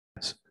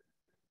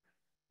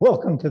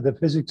Welcome to the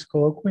Physics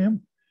Colloquium.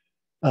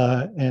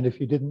 And if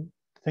you didn't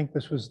think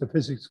this was the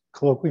Physics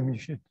Colloquium, you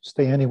should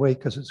stay anyway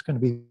because it's going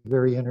to be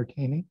very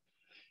entertaining.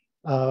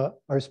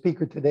 Our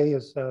speaker today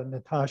is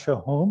Natasha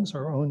Holmes,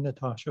 our own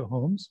Natasha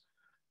Holmes.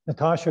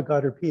 Natasha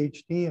got her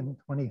PhD in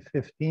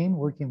 2015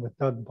 working with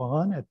Doug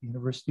Bond at the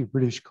University of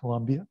British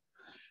Columbia.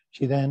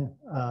 She then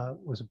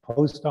was a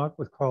postdoc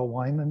with Carl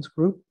Weinman's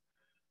group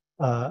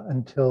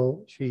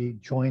until she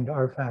joined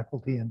our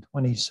faculty in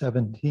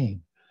 2017.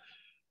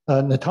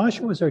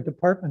 Natasha was our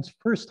department's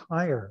first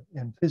hire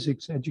in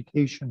physics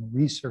education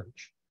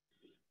research.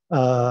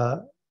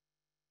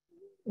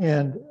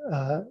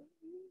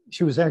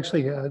 She was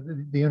actually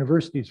the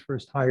university's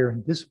first hire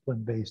in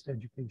discipline-based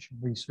education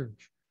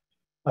research,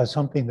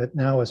 something that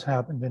now has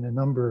happened in a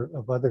number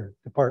of other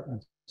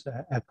departments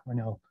at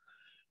Cornell.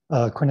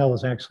 Cornell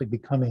is actually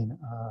becoming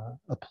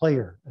a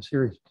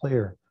serious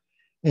player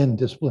in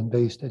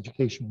discipline-based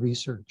education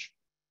research.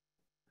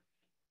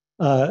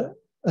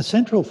 A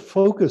central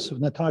focus of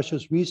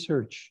Natasha's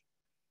research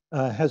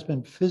has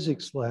been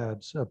physics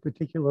labs,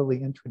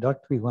 particularly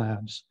introductory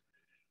labs.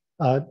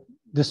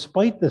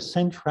 Despite the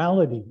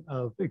centrality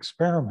of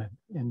experiment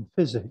in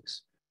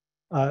physics,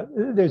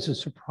 there's a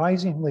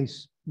surprisingly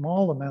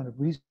small amount of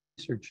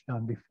research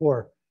done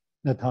before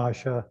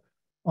Natasha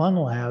on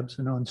labs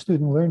and on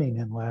student learning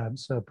in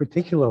labs,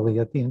 particularly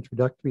at the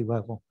introductory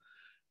level.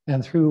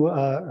 And through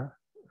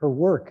her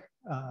work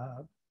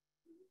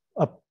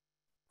up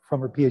from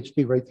her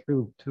PhD right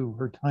through to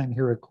her time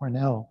here at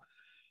Cornell,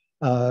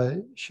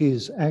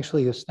 she's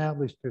actually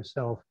established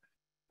herself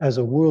as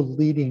a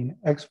world-leading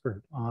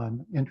expert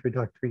on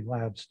introductory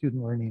labs,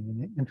 student learning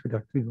in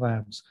introductory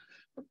labs,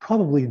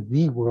 probably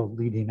the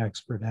world-leading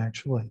expert,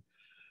 actually.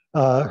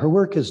 Her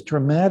work has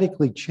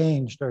dramatically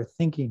changed our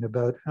thinking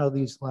about how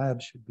these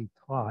labs should be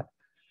taught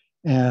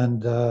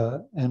and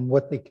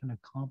what they can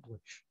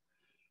accomplish.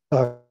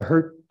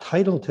 Her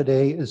title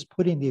today is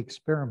Putting the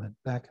Experiment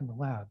Back in the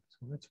Lab.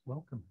 So let's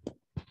welcome her.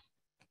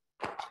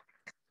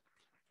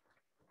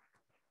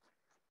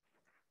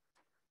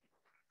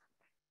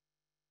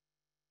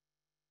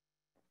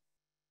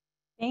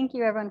 Thank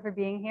you everyone for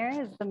being here.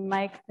 Is the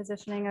mic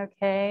positioning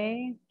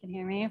okay? Can you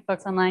hear me?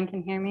 Folks online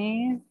can hear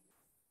me?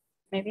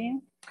 Maybe?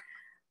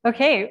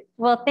 Okay,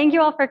 well, thank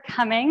you all for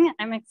coming.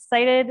 I'm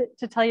excited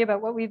to tell you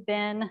about what we've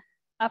been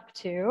up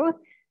to.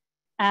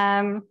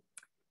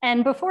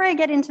 And before I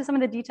get into some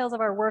of the details of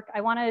our work,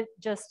 I want to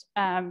just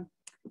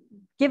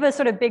give a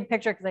sort of big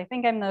picture because I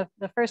think I'm the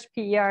first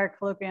PER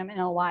colloquium in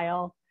a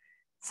while.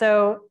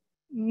 So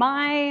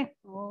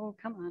oh,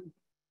 come on.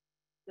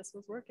 This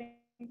was working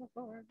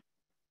before.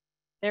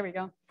 There we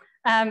go.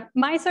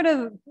 My sort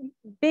of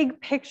big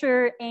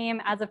picture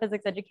aim as a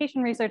physics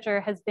education researcher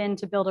has been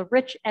to build a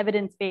rich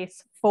evidence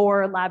base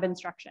for lab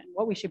instruction,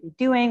 what we should be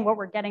doing, what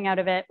we're getting out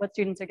of it, what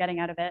students are getting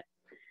out of it.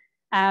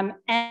 And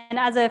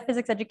as a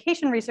physics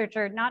education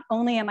researcher, not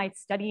only am I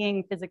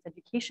studying physics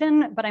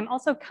education, but I'm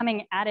also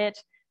coming at it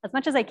as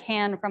much as I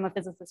can from a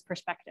physicist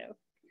perspective.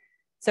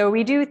 So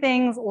we do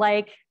things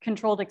like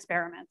controlled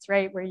experiments,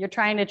 right? Where you're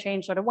trying to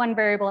change sort of one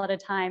variable at a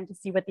time to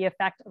see what the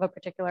effect of a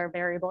particular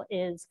variable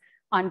is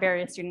on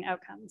various student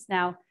outcomes.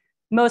 Now,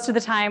 most of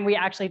the time we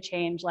actually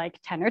change like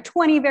 10 or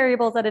 20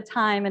 variables at a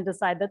time and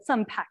decide that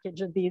some package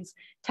of these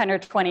 10 or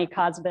 20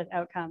 cause this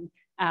outcome.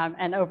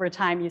 And over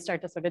time, you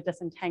start to sort of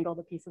disentangle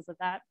the pieces of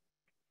that.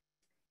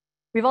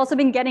 We've also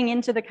been getting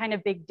into the kind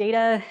of big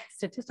data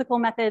statistical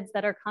methods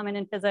that are common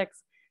in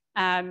physics.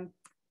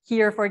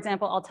 Here, for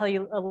example, I'll tell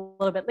you a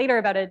little bit later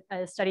about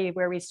a study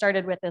where we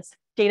started with this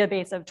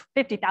database of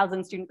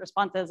 50,000 student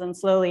responses and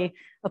slowly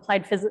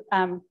applied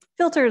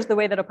filters the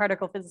way that a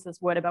particle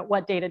physicist would about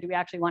what data do we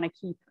actually want to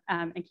keep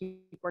and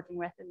keep working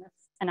with in this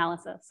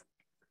analysis.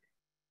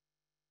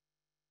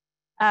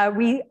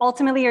 We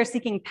ultimately are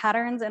seeking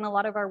patterns in a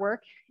lot of our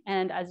work.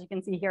 And as you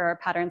can see here, our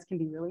patterns can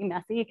be really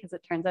messy because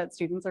it turns out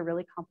students are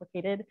really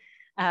complicated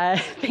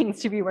things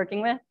to be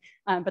working with.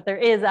 But there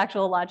is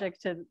actual logic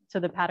to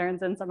the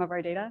patterns in some of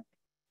our data.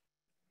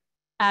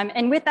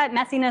 And with that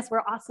messiness,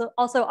 we're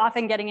also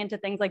often getting into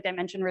things like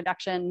dimension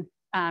reduction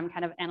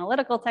kind of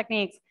analytical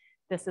techniques.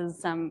 This is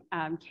some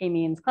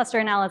k-means cluster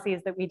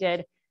analyses that we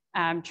did,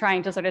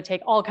 trying to sort of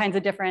take all kinds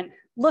of different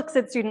looks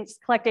at students,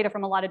 collect data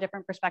from a lot of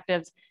different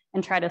perspectives,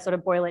 and try to sort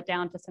of boil it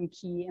down to some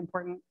key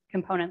important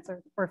components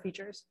or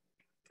features.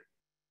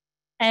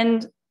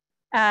 And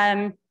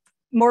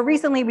more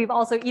recently, we've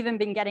also even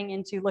been getting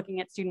into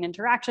looking at student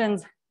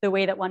interactions, the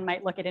way that one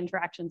might look at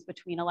interactions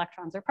between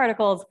electrons or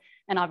particles,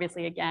 and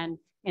obviously, again,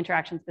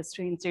 interactions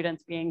between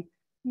students being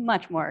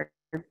much more,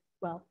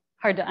 well,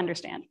 hard to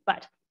understand.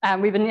 But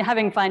we've been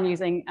having fun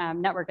using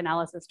network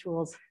analysis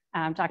tools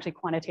to actually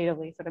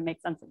quantitatively sort of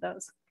make sense of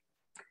those.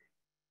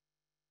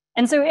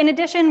 And so in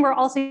addition, we're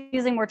also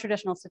using more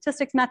traditional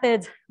statistics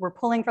methods. We're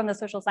pulling from the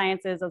social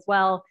sciences as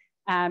well,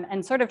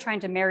 and sort of trying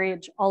to marry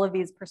all of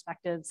these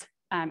perspectives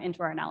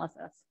into our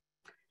analysis.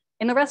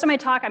 In the rest of my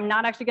talk, I'm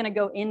not actually going to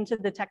go into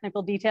the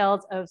technical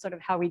details of sort of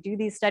how we do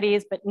these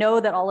studies, but know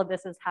that all of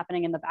this is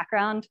happening in the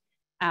background.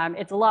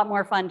 It's a lot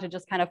more fun to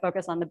just kind of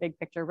focus on the big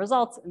picture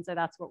results. And so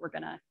that's what we're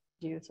gonna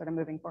do sort of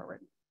moving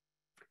forward.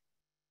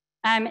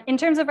 In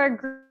terms of our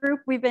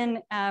group, we've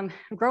been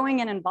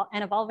growing and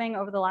evolving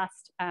over the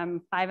last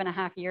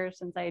 5.5 years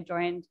since I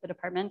joined the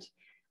department.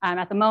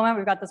 At the moment,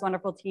 we've got this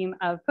wonderful team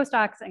of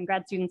postdocs and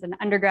grad students and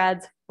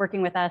undergrads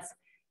working with us,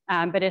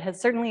 but it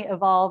has certainly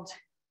evolved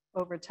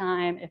over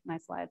time. If my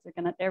slides are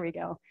gonna, there we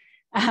go,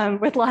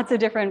 with lots of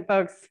different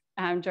folks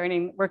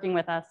working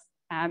with us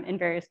in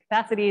various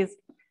capacities.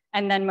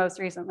 And then most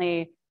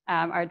recently,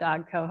 our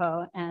dog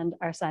Coho and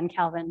our son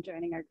Calvin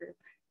joining our group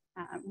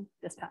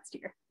this past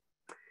year.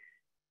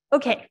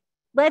 Okay,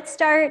 let's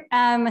start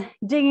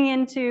digging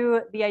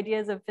into the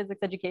ideas of physics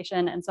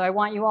education. And so I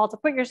want you all to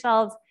put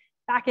yourselves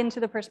back into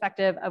the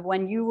perspective of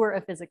when you were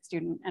a physics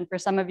student. And for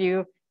some of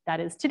you, that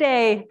is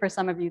today. For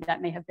some of you,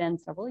 that may have been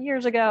several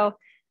years ago.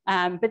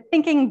 But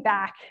thinking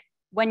back,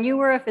 when you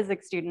were a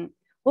physics student,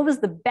 what was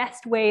the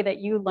best way that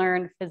you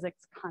learned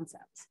physics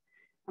concepts?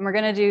 And we're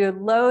gonna do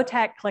low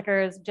tech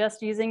clickers,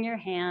 just using your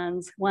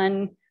hands.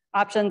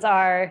 Options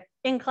are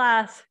in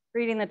class,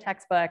 reading the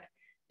textbook,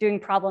 doing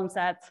problem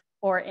sets,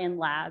 or in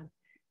lab.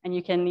 And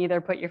you can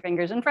either put your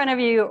fingers in front of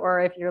you,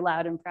 or if you're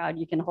loud and proud,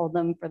 you can hold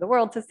them for the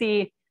world to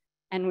see.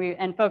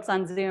 And folks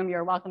on Zoom,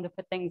 you're welcome to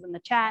put things in the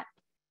chat.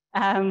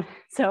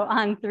 So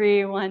on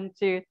 3, 1,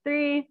 2,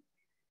 3.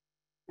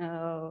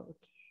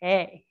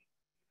 Okay,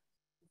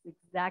 that's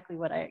exactly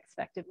what I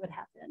expected would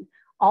happen.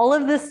 All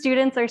of the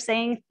students are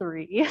saying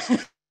 3.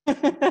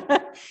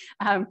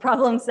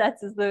 Problem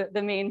sets is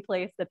the main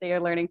place that they are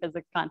learning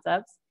physics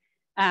concepts.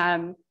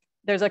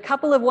 There's a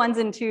couple of 1s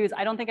and 2s.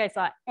 I don't think I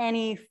saw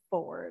any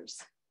 4s.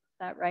 Is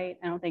that right?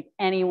 I don't think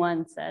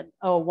anyone said,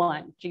 oh,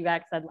 1.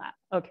 GVAC said lab.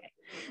 Okay.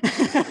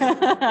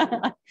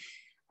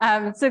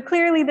 So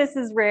clearly this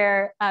is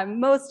rare.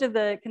 Most of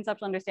the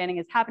conceptual understanding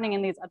is happening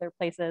in these other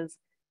places.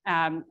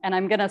 And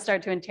I'm gonna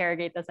start to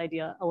interrogate this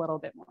idea a little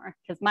bit more,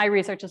 because my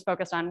research is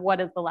focused on what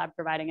is the lab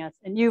providing us.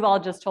 And you've all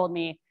just told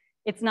me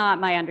it's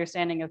not my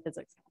understanding of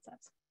physics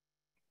concepts.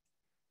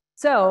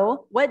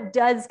 So what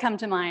does come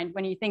to mind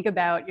when you think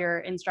about your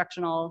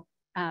instructional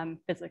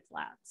physics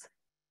labs?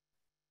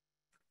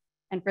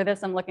 And for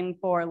this, I'm looking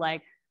for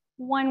like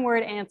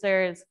 1-word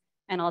answers,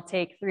 and I'll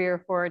take 3 or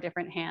 4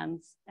 different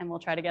hands, and we'll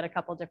try to get a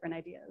couple different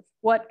ideas.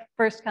 What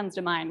first comes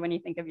to mind when you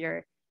think of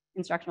your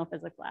instructional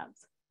physics labs?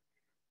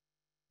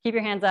 Keep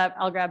your hands up.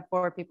 I'll grab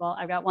 4 people.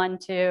 I've got 1,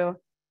 2,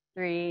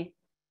 3.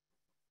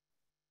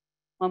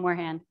 1 more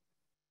hand.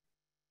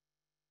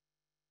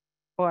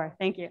 4,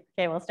 thank you.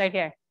 Okay, we'll start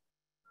here.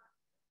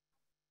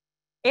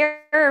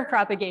 Error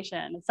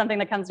propagation is something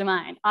that comes to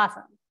mind.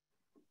 Awesome.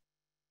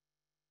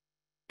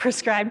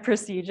 Prescribed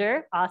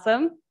procedure,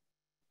 awesome.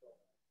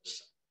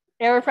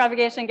 Error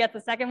propagation gets a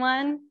second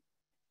one.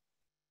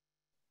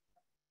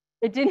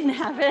 It didn't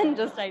happen,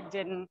 just I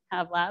didn't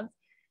have labs.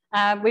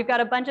 We've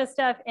got a bunch of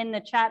stuff in the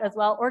chat as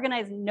well.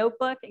 Organized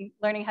notebook,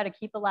 learning how to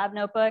keep a lab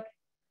notebook,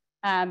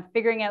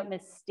 figuring out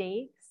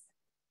mistakes,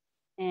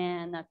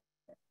 and that's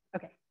it.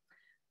 Okay,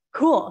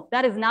 cool.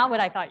 That is not what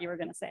I thought you were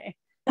gonna say.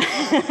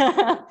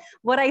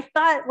 What I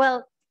thought,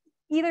 well,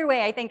 either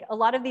way, I think a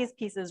lot of these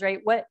pieces,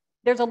 right,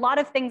 there's a lot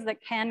of things that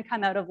can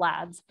come out of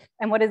labs,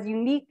 and what is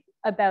unique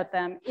about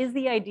them is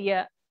the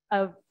idea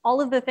of all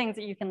of the things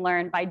that you can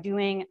learn by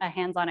doing a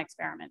hands-on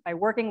experiment, by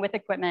working with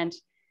equipment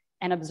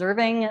and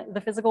observing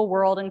the physical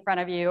world in front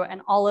of you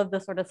and all of the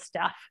sort of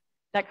stuff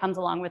that comes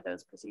along with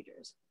those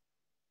procedures.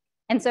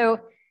 And so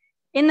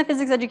in the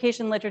physics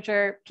education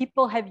literature,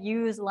 people have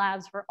used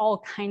labs for all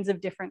kinds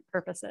of different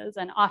purposes.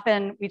 And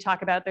often we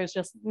talk about there's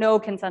just no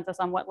consensus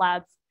on what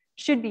labs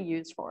should be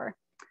used for.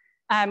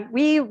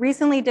 We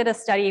recently did a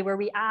study where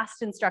we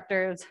asked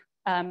instructors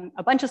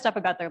a bunch of stuff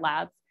about their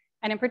labs.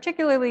 And in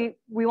particularly,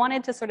 we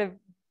wanted to sort of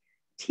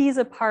tease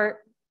apart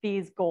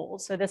these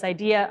goals. So this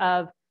idea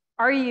of,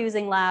 are you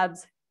using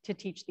labs to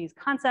teach these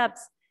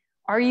concepts?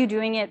 Are you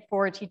doing it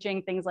for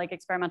teaching things like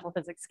experimental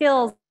physics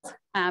skills?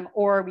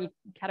 Or we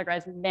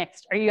categorize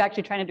mixed. Are you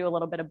actually trying to do a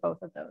little bit of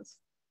both of those?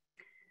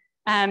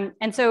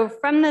 And so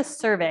from this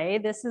survey,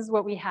 this is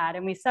what we had.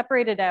 And we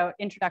separated out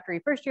introductory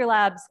first-year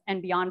labs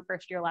and beyond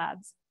first-year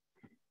labs.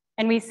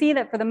 And we see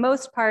that for the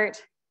most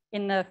part,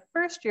 in the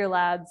first-year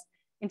labs,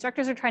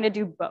 instructors are trying to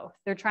do both.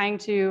 They're trying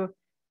to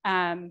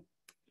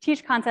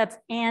teach concepts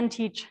and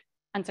teach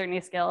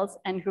uncertainty skills,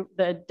 and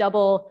the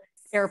double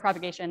error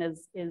propagation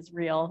is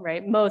real,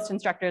 right? Most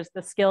instructors,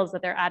 the skills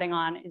that they're adding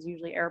on is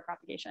usually error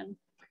propagation.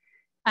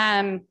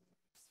 And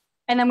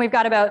then we've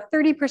got about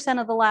 30%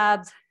 of the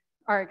labs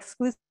are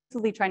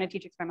exclusively trying to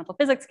teach experimental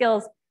physics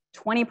skills.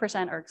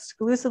 20% are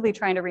exclusively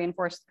trying to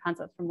reinforce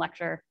concepts from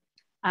lecture.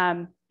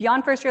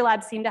 Beyond first-year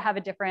labs seem to have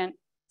a different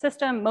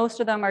system. Most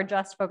of them are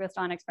just focused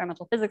on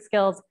experimental physics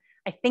skills.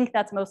 I think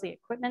that's mostly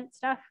equipment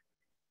stuff.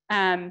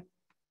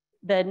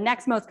 The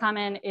next most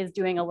common is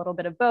doing a little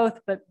bit of both,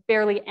 but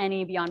barely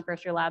any beyond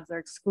first-year labs are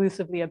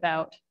exclusively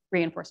about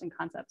reinforcing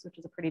concepts, which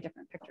is a pretty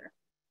different picture.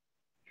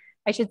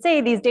 I should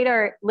say these data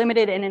are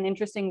limited in an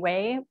interesting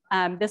way.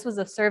 This was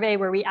a survey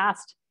where we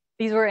asked,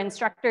 these were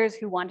instructors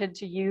who wanted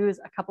to use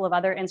a couple of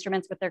other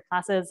instruments with their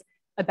classes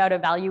about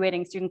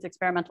evaluating students'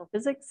 experimental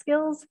physics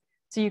skills.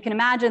 So you can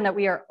imagine that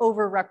we are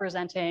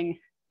overrepresenting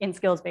in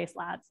skills-based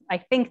labs. I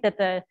think that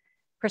the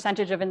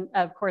percentage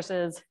of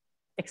courses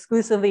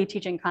exclusively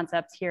teaching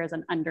concepts here is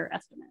an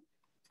underestimate.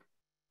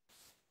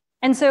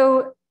 And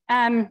so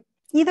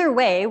either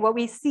way, what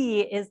we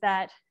see is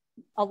that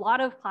a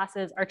lot of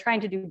classes are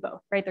trying to do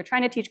both, right? They're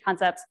trying to teach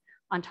concepts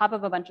on top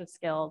of a bunch of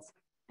skills.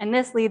 And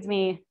this leads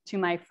me to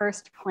my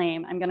first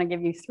claim. I'm gonna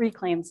give you 3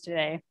 claims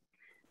today.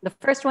 The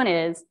first one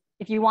is,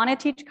 if you wanna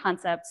teach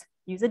concepts,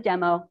 use a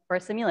demo or a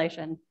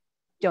simulation,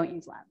 don't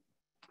use lab.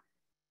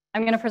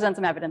 I'm gonna present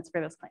some evidence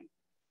for this claim.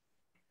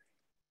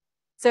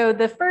 So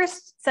the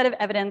first set of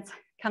evidence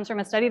comes from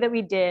a study that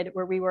we did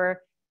where we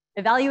were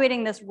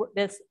evaluating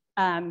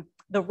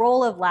the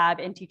role of lab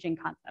in teaching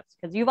concepts,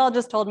 because you've all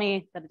just told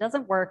me that it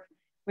doesn't work.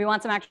 We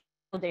want some actual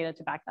data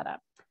to back that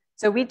up.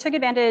 So we took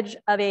advantage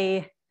of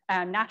a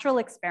natural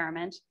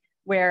experiment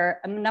where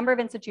a number of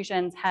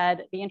institutions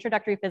had the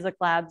introductory physics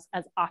labs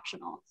as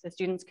optional. So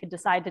students could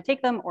decide to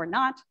take them or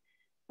not.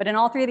 But in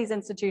all 3 of these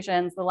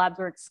institutions, the labs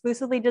were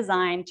exclusively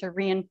designed to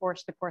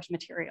reinforce the course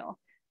material.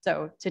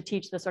 So to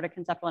teach the sort of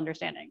conceptual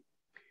understanding.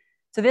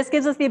 So this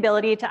gives us the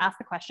ability to ask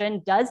the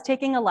question, does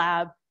taking a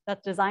lab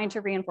that's designed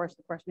to reinforce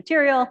the course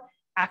material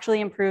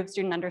actually improve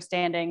student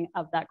understanding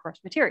of that course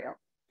material?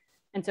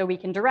 And so we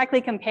can directly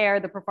compare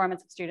the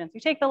performance of students who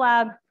take the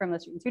lab from the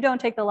students who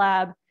don't take the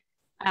lab.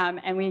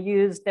 And we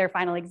use their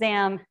final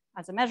exam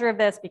as a measure of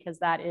this because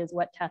that is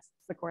what tests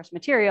the course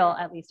material,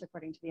 at least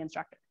according to the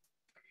instructor.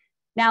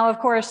 Now, of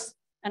course,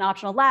 an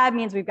optional lab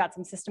means we've got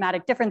some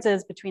systematic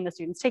differences between the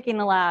students taking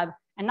the lab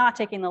and not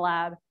taking the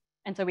lab.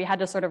 And so we had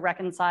to sort of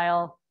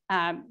reconcile,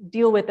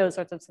 deal with those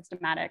sorts of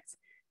systematics.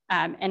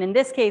 And in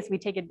this case, we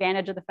take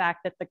advantage of the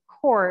fact that the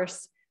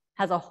course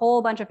has a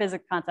whole bunch of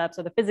physics concepts.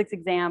 So the physics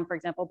exam, for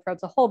example,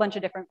 probes a whole bunch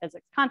of different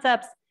physics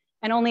concepts,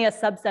 and only a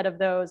subset of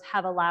those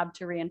have a lab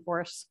to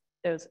reinforce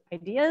those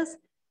ideas.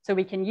 So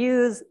we can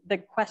use the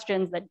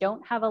questions that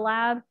don't have a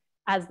lab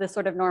as this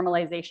sort of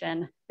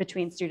normalization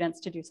between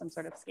students to do some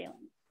sort of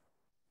scaling.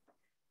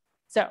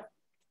 So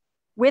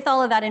with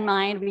all of that in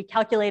mind, we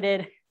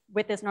calculated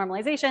with this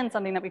normalization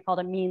something that we called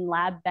a mean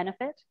lab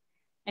benefit.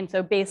 And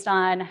so based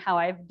on how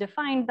I've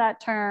defined that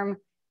term,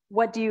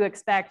 what do you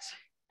expect?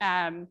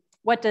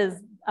 What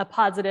does a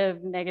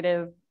positive,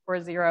 negative,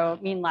 or 0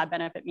 mean lab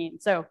benefit mean?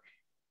 So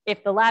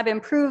if the lab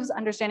improves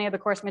understanding of the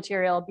course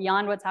material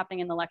beyond what's happening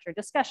in the lecture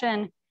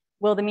discussion,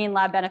 will the mean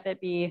lab benefit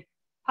be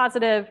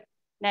positive,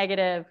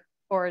 negative,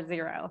 or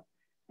 0?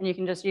 And you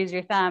can just use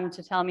your thumb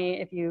to tell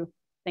me if you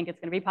think it's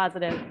gonna be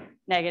positive,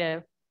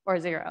 negative, or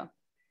 0.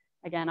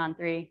 Again, on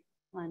 3,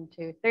 1,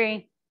 2,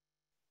 3.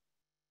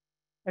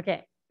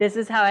 Okay, this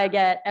is how I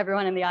get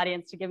everyone in the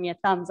audience to give me a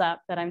thumbs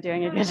up that I'm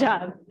doing a good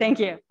job. Thank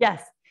you,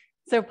 yes.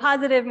 So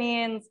positive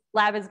means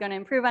lab is gonna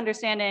improve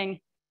understanding.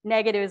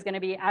 Negative is gonna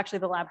be actually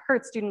the lab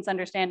hurts students'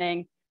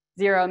 understanding.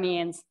 0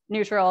 means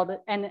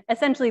neutral. And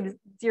essentially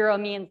 0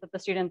 means that the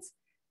students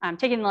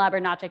taking the lab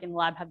or not taking the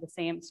lab have the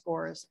same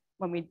scores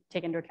when we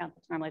take into account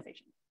this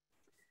normalization.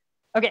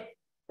 Okay,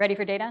 ready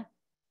for data?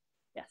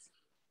 Yes,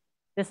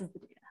 this is the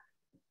data.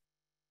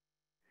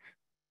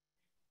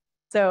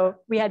 So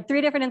we had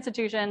 3 different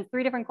institutions,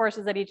 3 different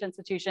courses at each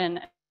institution,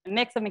 a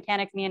mix of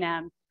mechanics,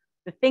 E&M.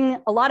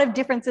 A lot of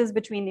differences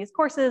between these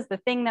courses. The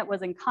thing that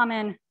was in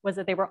common was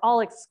that they were all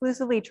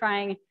exclusively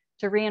trying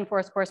to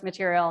reinforce course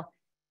material,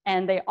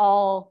 and they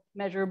all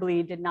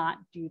measurably did not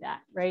do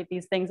that, right?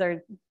 These things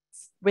are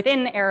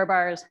within error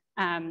bars,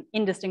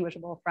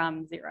 indistinguishable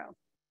from 0.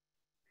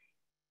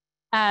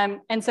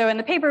 And so in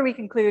the paper, we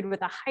conclude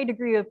with a high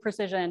degree of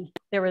precision,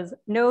 there was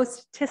no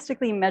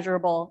statistically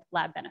measurable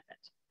lab benefit.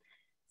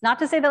 Not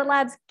to say that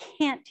labs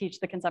can't teach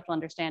the conceptual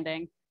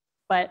understanding,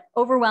 but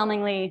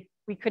overwhelmingly,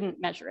 we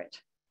couldn't measure it.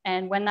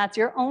 And when that's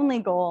your only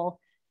goal,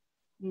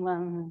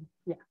 well,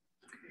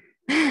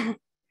 yeah.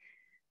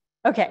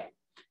 Okay.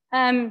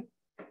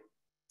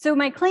 So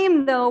my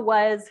claim though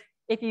was,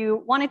 if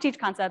you want to teach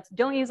concepts,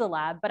 don't use a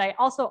lab, but I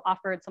also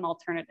offered some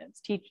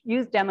alternatives.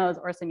 Use demos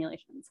or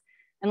simulations.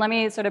 And let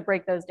me sort of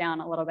break those down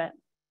a little bit.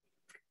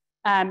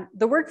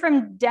 The work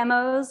from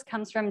demos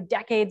comes from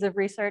decades of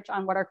research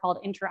on what are called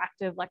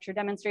interactive lecture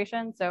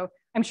demonstrations. So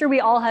I'm sure we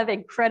all have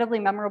incredibly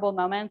memorable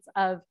moments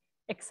of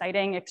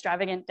exciting,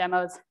 extravagant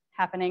demos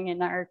happening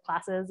in our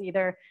classes,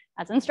 either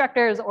as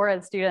instructors or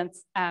as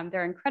students.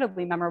 They're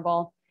incredibly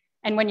memorable.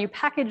 And when you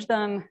package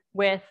them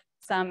with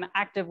some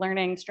active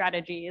learning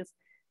strategies,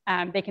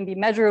 they can be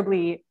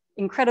measurably,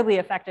 incredibly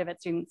effective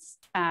at students,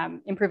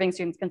 improving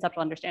students'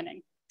 conceptual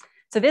understanding.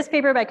 So this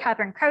paper by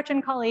Catherine Crouch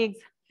and colleagues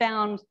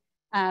found,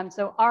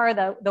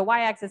 the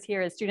y-axis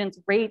here is students'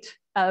 rate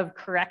of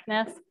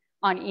correctness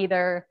on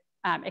either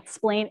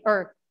explain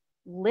or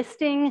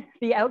listing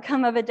the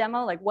outcome of a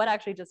demo, like what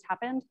actually just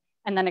happened,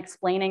 and then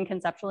explaining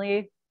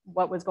conceptually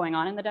what was going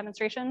on in the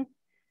demonstration.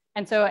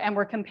 And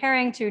we're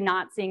comparing to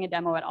not seeing a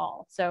demo at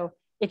all. So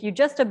if you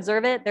just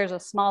observe it, there's a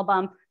small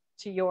bump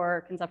to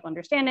your conceptual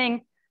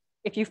understanding.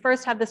 If you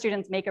first have the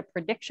students make a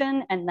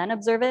prediction and then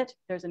observe it,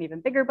 there's an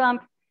even bigger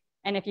bump.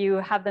 And if you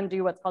have them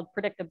do what's called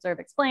predict, observe,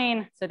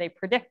 explain, so they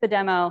predict the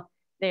demo,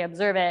 they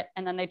observe it,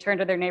 and then they turn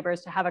to their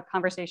neighbors to have a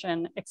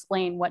conversation,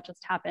 explain what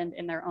just happened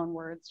in their own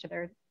words to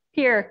their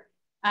peer,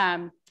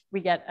 we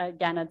get,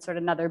 again, a sort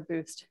of another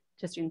boost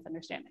to students'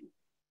 understanding.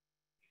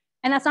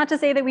 And that's not to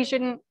say that we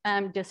shouldn't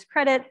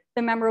discredit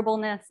the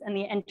memorableness and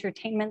the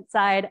entertainment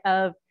side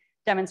of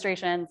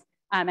demonstrations.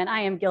 And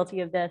I am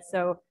guilty of this.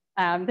 So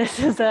this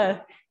is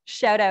a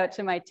shout out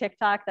to my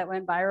TikTok that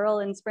went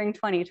viral in spring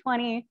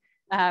 2020,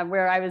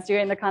 where I was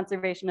doing the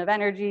conservation of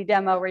energy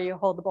demo where you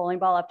hold the bowling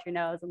ball up to your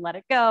nose and let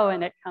it go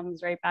and it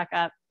comes right back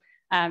up.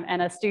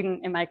 And a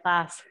student in my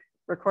class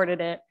recorded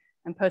it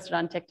and posted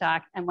on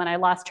TikTok. And when I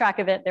lost track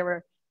of it, there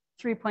were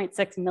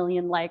 3.6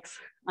 million likes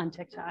on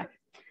TikTok.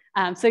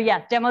 So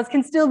yeah, demos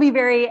can still be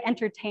very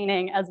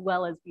entertaining as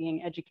well as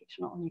being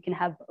educational. You can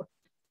have both.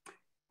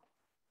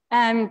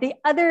 The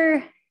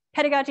other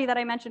pedagogy that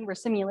I mentioned were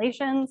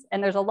simulations,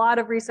 and there's a lot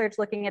of research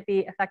looking at the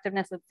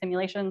effectiveness of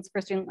simulations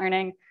for student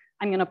learning.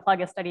 I'm going to plug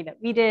a study that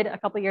we did a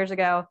couple of years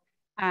ago.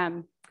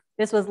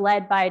 This was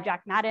led by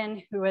Jack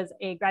Madden, who was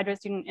a graduate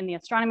student in the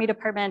astronomy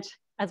department,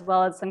 as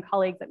well as some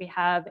colleagues that we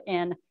have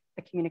in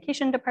the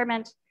communication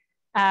department.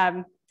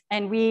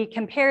 And we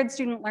compared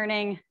student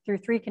learning through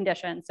 3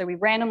 conditions. So we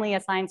randomly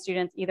assigned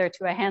students either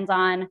to a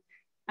hands-on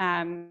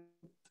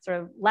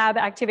sort of lab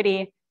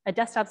activity, a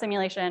desktop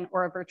simulation,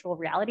 or a virtual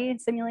reality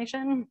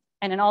simulation.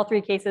 And in all 3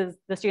 cases,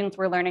 the students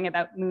were learning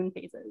about moon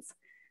phases.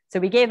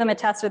 So we gave them a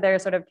test of their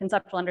sort of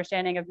conceptual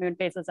understanding of moon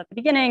phases at the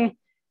beginning.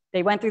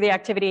 They went through the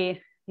activity, and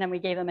then we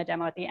gave them a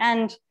demo at the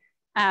end.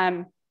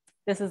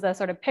 This is a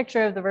sort of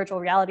picture of the virtual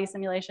reality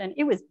simulation.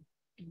 It was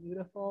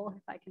beautiful,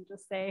 if I can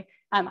just say.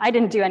 I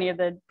didn't do any of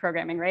the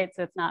programming, right?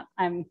 So it's not,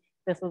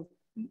 this was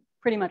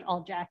pretty much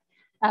all Jack.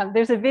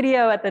 There's a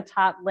video at the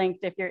top linked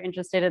if you're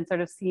interested in sort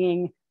of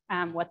seeing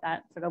what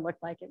that sort of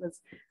looked like. It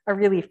was a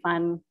really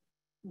fun,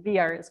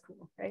 VR is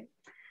cool, right?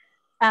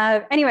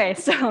 Anyway,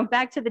 so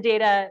back to the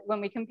data,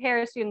 when we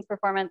compare students'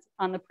 performance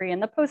on the pre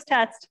and the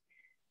post-test,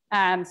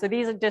 so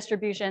these are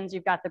distributions.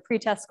 You've got the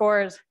pre-test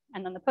scores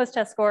and then the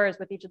post-test scores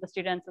with each of the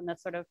students in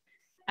this sort of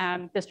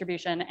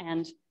distribution.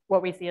 And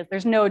what we see is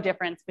there's no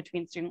difference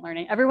between student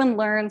learning. Everyone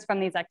learns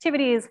from these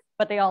activities,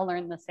 but they all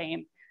learn the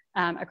same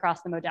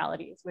across the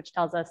modalities, which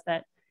tells us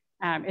that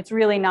it's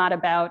really not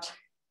about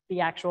the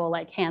actual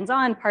like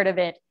hands-on part of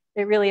it.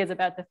 It really is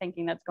about the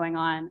thinking that's going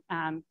on,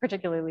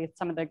 particularly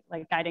some of the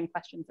like guiding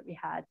questions that we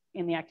had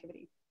in the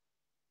activity.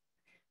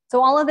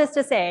 So all of this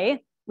to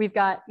say, we've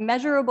got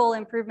measurable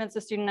improvements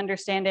to student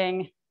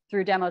understanding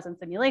through demos and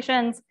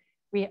simulations,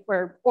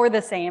 or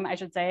the same, I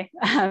should say.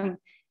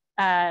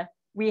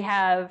 We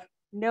have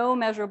no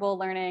measurable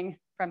learning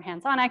from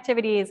hands-on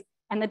activities,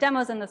 and the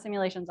demos and the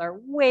simulations are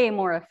way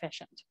more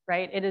efficient,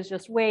 right? It is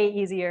just way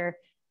easier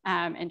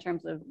in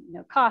terms of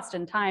cost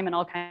and time and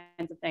all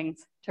kinds of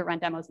things to run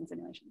demos and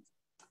simulations.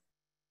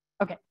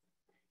 Okay,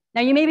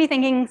 now you may be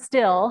thinking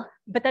still,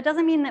 but that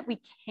doesn't mean that we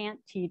can't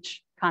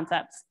teach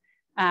concepts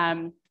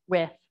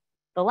with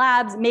the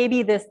labs.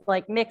 Maybe this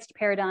like mixed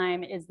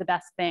paradigm is the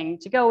best thing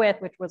to go with,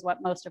 which was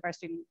what most of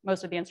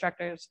the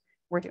instructors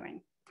were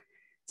doing.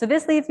 So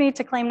this leads me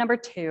to claim number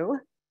 2,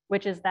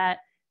 which is that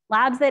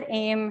labs that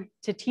aim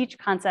to teach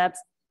concepts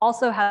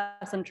also have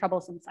some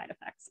troublesome side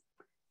effects.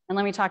 And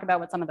let me talk about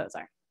what some of those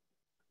are.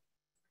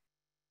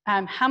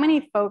 How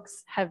many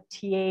folks have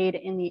TA'd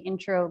in the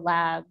intro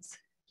labs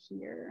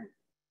here?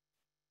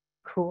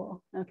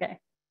 Cool, okay.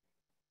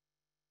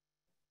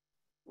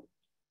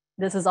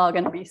 This is all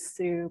gonna be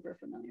super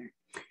familiar.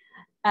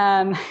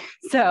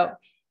 So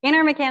in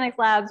our mechanics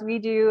labs, we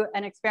do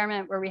an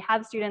experiment where we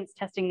have students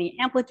testing the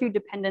amplitude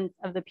dependence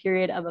of the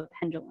period of a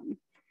pendulum.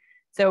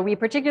 So we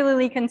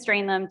particularly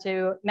constrain them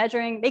to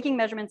making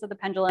measurements of the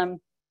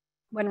pendulum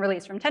when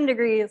released from 10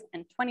 degrees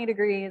and 20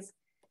 degrees.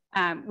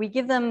 We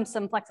give them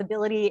some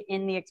flexibility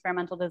in the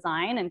experimental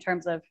design in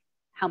terms of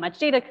how much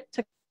data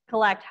to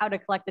collect, how to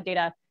collect the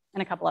data,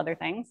 and a couple other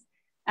things.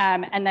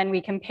 And then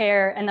we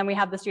compare, and then we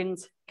have the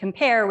students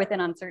compare within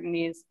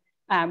uncertainties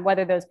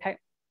whether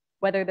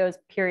those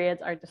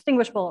periods are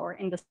distinguishable or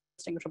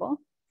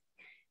indistinguishable.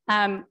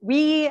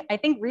 We, I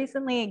think,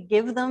 recently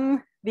give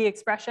them the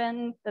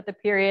expression that the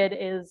period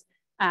is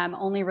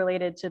only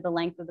related to the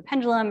length of the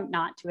pendulum,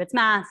 not to its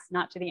mass,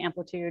 not to the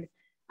amplitude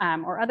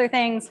or other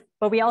things.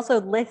 But we also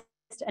list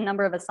a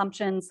number of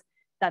assumptions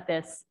that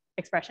this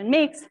expression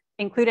makes,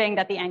 including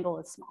that the angle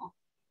is small.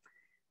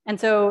 And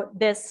so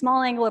this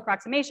small angle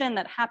approximation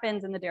that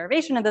happens in the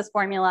derivation of this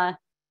formula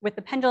with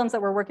the pendulums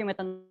that we're working with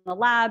in the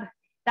lab,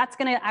 that's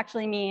going to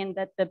actually mean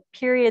that the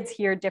periods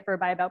here differ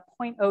by about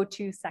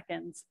 0.02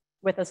 seconds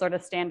with a sort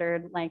of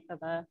standard length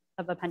of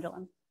a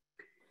pendulum.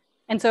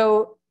 And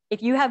so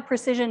if you have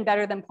precision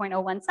better than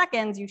 0.01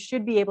 seconds, you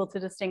should be able to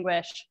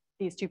distinguish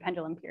these 2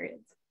 pendulum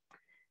periods.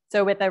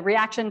 So with a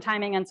reaction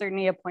timing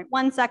uncertainty of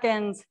 0.1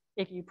 seconds,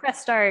 if you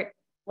press start,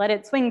 let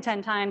it swing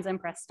 10 times and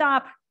press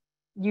stop,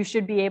 you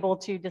should be able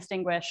to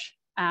distinguish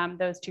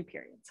those 2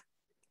 periods.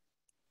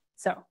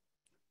 So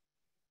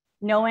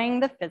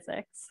knowing the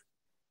physics,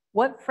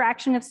 what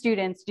fraction of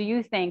students do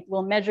you think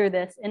will measure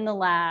this in the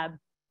lab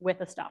with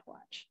a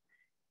stopwatch.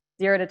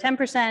 0 to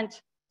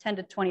 10%, 10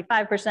 to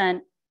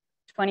 25%,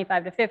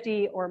 25 to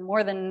 50, or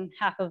more than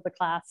half of the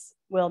class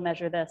will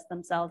measure this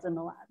themselves in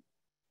the lab.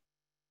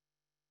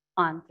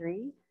 On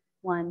 3,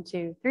 1,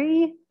 2,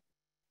 3.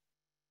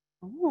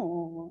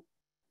 Oh,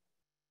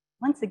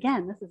 once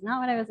again, this is not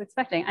what I was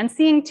expecting. I'm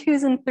seeing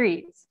 2s and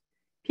 3s.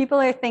 People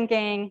are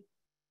thinking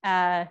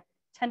 10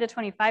 to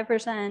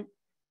 25%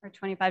 or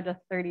 25 to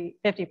 30,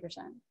 50%.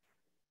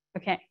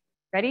 Okay,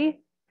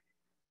 ready?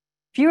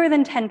 Fewer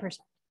than 10%,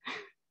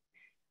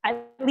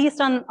 at least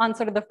on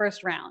sort of the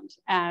first round.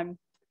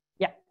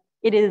 Yeah,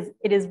 it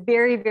is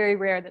very, very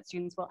rare that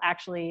students will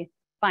actually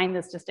find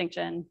this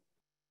distinction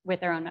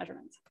with their own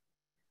measurements.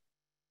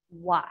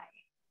 Why?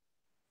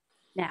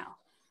 Now,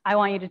 I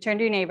want you to turn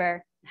to your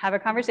neighbor, have a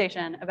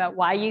conversation about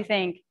why you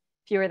think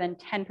fewer than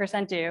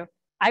 10% do.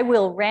 I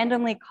will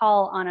randomly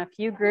call on a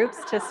few groups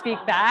to speak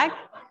back.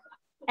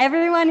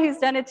 Everyone who's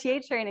done a TA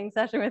training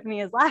session with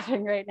me is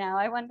laughing right now.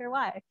 I wonder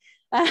why.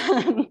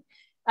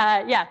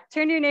 Yeah,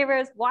 turn to your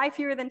neighbors, why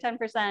fewer than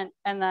 10%,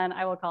 and then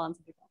I will call on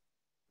some people.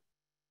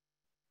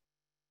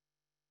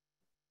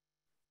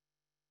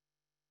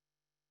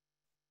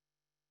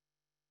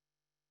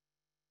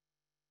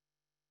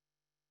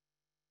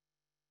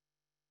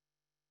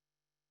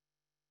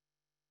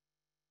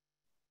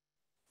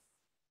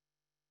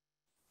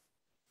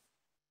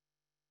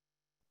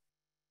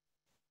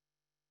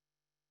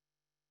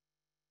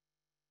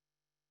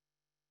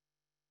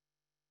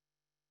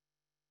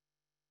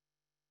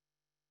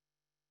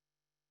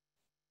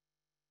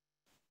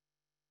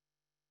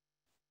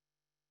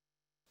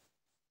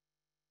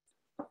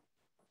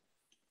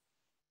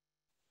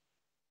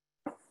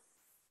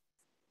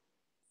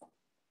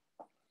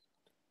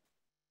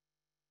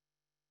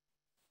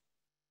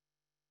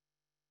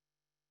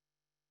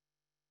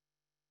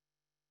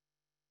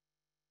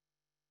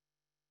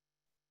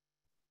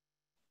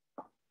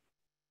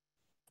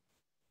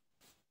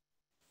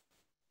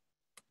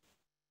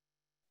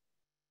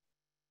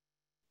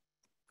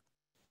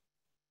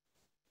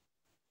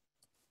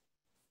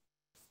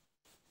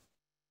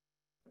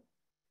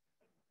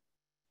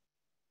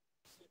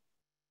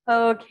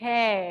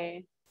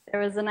 Okay,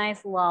 there was a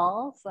nice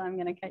lull, so I'm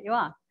gonna cut you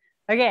off.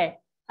 Okay,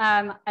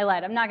 I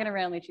lied. I'm not gonna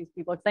randomly choose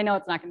people because I know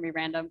it's not gonna be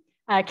random.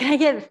 Can I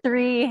get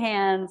 3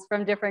 hands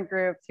from different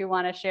groups who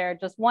wanna share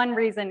just one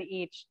reason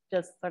each,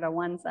 just sort of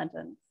one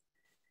sentence,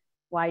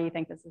 why you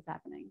think this is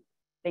happening?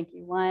 Thank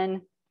you.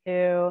 1,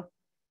 2,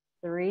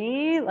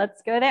 3.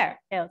 Let's go there.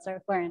 Okay, let's start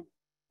with Florian.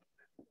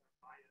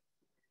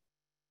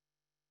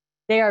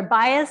 They are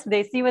biased.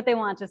 They see what they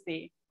want to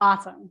see.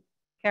 Awesome.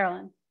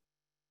 Carolyn.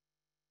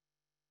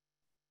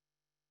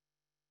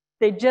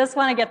 They just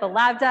want to get the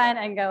lab done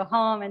and go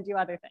home and do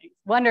other things.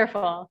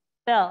 Wonderful.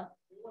 Phil.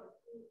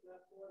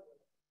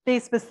 They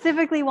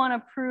specifically want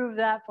to prove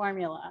that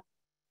formula.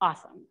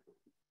 Awesome.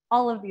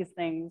 All of these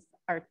things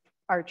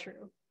are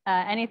true.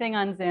 Anything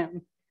on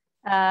Zoom?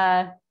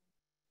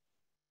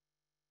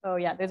 Oh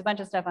yeah, there's a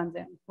bunch of stuff on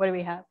Zoom. What do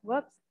we have?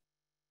 Whoops.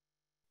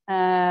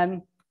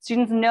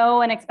 Students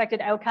know an expected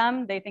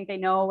outcome. They think they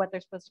know what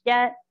they're supposed to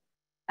get.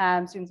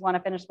 Students want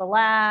to finish the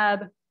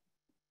lab.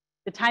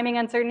 The timing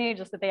uncertainty,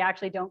 just that they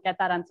actually don't get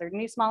that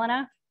uncertainty small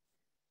enough.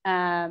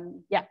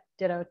 Yeah,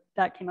 ditto,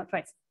 that came up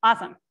twice.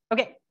 Awesome.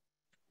 Okay,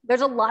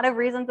 there's a lot of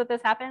reasons that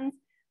this happens.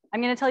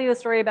 I'm going to tell you a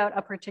story about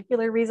a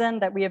particular reason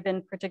that we have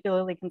been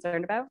particularly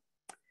concerned about.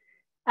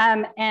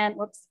 And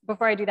whoops,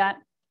 before I do that,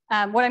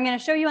 what I'm going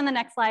to show you on the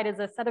next slide is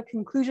a set of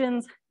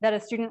conclusions that a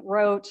student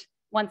wrote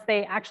once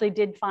they actually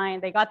did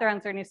find, they got their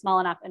uncertainty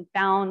small enough and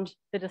found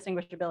the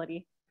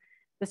distinguishability.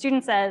 The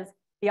student says,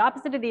 the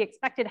opposite of the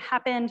expected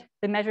happened,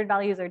 the measured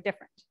values are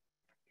different.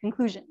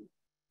 Conclusion,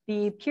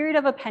 the period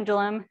of a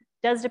pendulum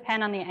does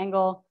depend on the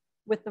angle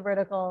with the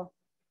vertical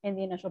in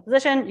the initial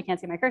position. You can't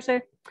see my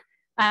cursor.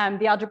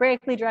 The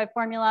algebraically derived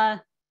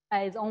formula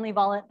is only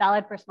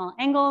valid for small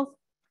angles.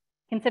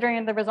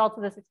 Considering the results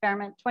of this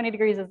experiment, 20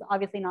 degrees is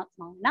obviously not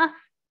small enough.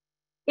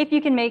 If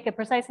you can make a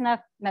precise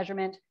enough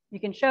measurement, you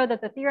can show that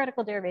the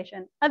theoretical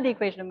derivation of the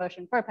equation of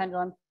motion for a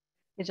pendulum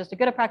is just a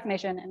good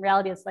approximation and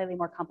reality is slightly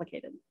more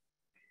complicated.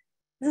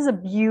 This is a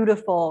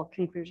beautiful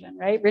conclusion,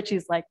 right?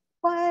 Richie's like,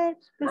 what?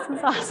 This is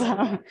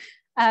awesome.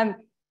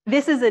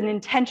 This is an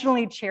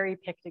intentionally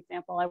cherry-picked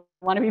example. I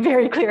want to be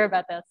very clear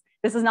about this.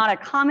 This is not a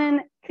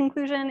common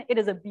conclusion. It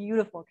is a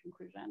beautiful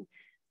conclusion.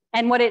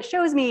 And what it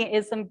shows me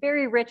is some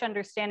very rich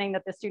understanding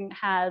that the student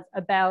has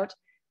about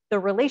the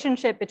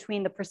relationship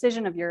between the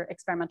precision of your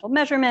experimental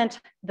measurement,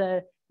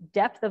 the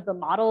depth of the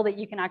model that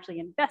you can actually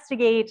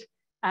investigate,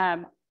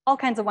 all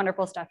kinds of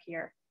wonderful stuff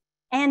here.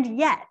 And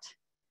yet,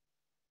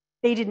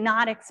 they did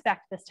not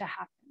expect this to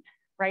happen,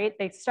 right?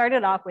 They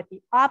started off with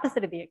the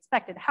opposite of the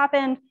expected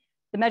happened.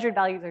 The measured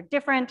values are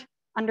different,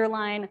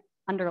 underline,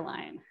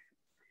 underline.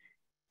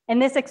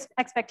 And this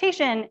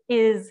expectation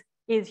is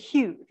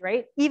huge,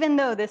 right? Even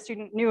though this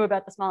student knew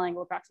about the small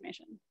angle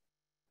approximation.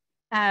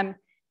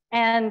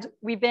 And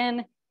we've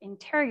been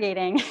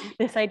interrogating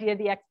this idea of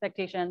the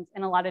expectations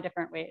in a lot of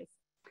different ways.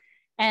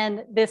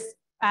 And this,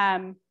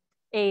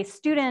 a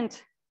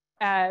student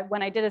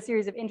when I did a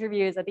series of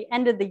interviews at the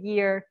end of the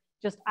year,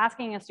 just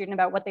asking a student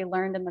about what they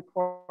learned in the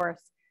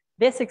course,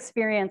 this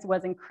experience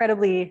was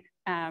incredibly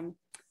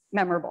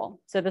memorable.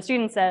 So the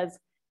student says,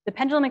 the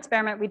pendulum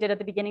experiment we did at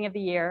the beginning of the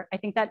year, I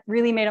think that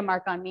really made a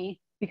mark on me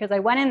because I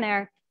went in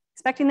there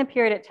expecting the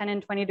period at 10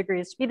 and 20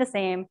 degrees to be the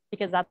same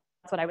because that's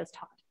what I was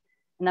taught.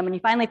 And then when you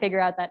finally figure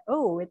out that,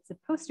 oh, it's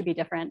supposed to be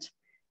different.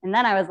 And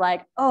then I was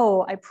like,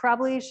 oh, I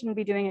probably shouldn't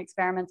be doing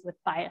experiments with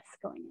bias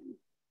going in.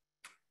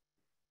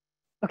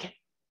 Okay.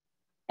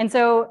 And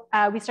so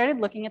we started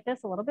looking at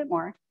this a little bit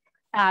more.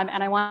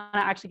 And I want to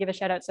actually give a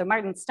shout out. So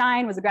Martin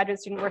Stein was a graduate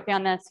student working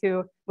on this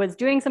who was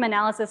doing some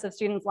analysis of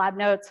students' lab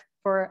notes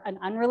for an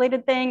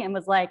unrelated thing and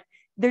was like,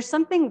 there's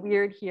something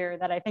weird here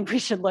that I think we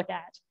should look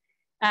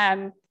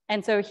at.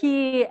 And so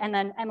he and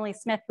then Emily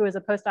Smith, who was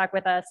a postdoc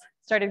with us,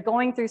 started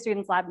going through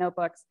students' lab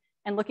notebooks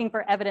and looking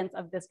for evidence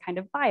of this kind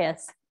of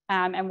bias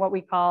and what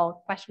we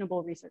call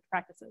questionable research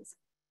practices.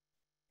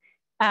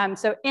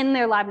 So in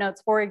their lab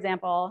notes, for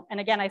example,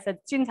 and again, I said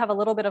students have a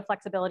little bit of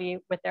flexibility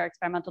with their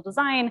experimental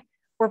design.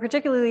 We're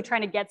particularly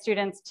trying to get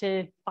students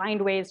to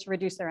find ways to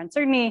reduce their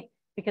uncertainty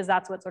because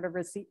that's what sort of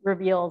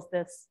reveals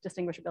this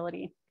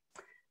distinguishability.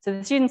 So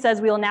the student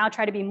says, we will now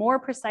try to be more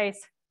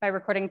precise by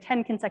recording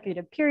 10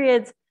 consecutive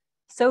periods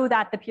so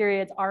that the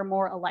periods are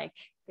more alike.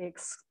 They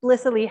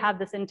explicitly have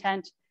this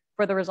intent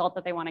for the result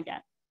that they want to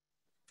get.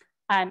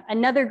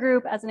 Another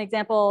group, as an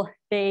example,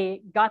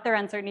 they got their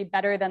uncertainty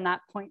better than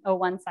that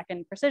 0.01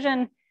 second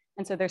precision.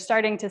 And so they're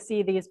starting to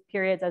see these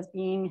periods as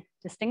being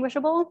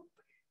distinguishable.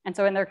 And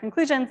so in their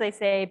conclusions, they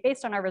say,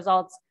 based on our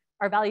results,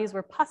 our values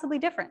were possibly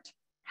different.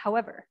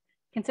 However,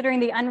 considering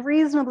the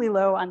unreasonably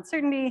low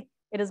uncertainty,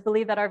 it is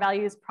believed that our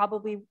values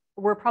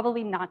were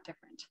probably not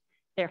different.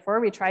 Therefore,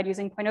 we tried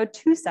using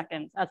 0.02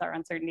 seconds as our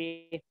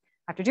uncertainty.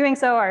 After doing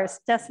so, our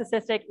test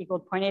statistic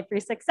equaled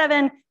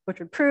 0.8367, which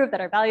would prove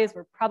that our values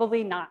were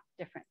probably not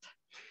different.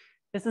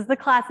 This is the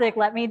classic,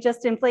 let me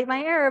just inflate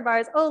my error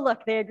bars. Oh,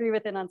 look, they agree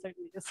within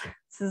uncertainties.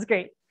 This is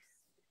great.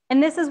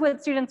 And this is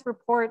what students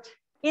report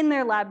in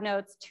their lab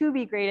notes to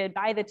be graded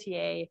by the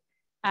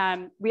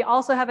TA. We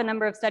also have a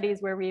number of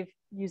studies where we've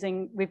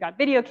got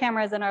video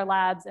cameras in our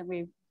labs and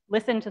we've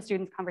listened to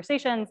students'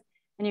 conversations.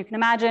 And you can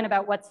imagine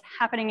about what's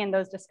happening in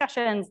those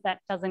discussions that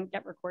doesn't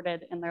get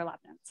recorded in their lab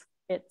notes.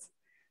 It's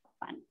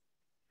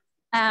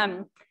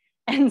fun.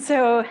 And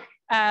so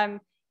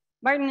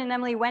Martin and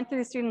Emily went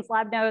through students'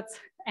 lab notes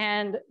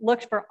and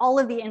looked for all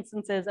of the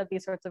instances of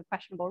these sorts of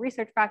questionable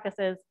research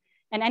practices.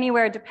 And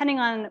anywhere, depending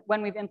on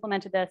when we've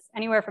implemented this,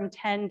 anywhere from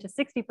 10 to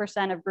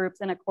 60% of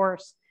groups in a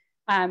course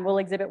will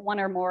exhibit one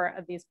or more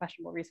of these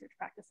questionable research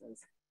practices.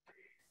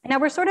 And now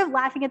we're sort of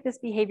laughing at this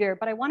behavior,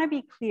 but I want to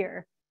be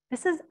clear,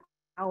 this is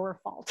our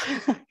fault.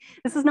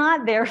 This is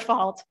not their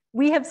fault.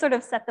 We have sort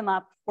of set them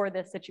up for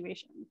this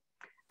situation.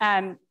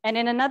 And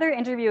in another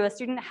interview, a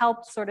student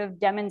helped sort of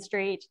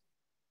demonstrate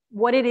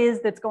what it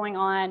is that's going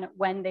on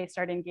when they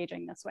start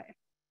engaging this way.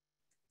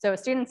 So a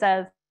student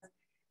says,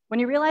 when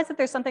you realize that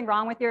there's something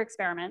wrong with your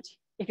experiment,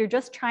 if you're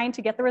just trying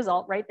to get the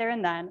result right there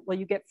and then, well,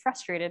 you get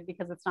frustrated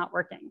because it's not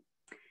working.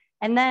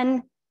 And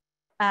then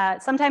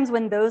sometimes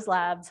when those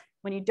labs,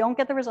 when you don't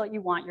get the result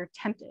you want, you're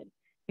tempted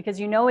because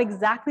you know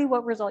exactly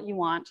what result you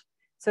want.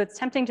 So it's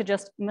tempting to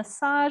just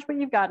massage what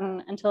you've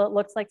gotten until it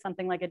looks like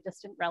something like a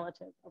distant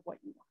relative of what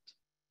you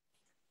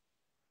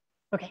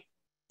want. Okay.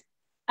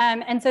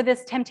 And so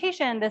this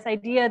temptation, this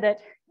idea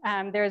that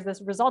there's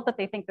this result that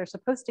they think they're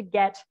supposed to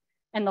get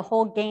and the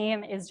whole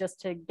game is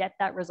just to get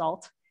that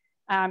result.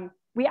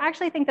 We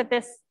actually think that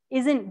this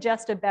isn't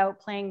just about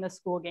playing the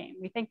school game.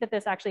 We think that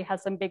this actually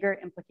has some bigger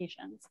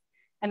implications.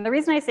 And the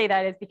reason I say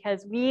that is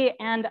because we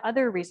and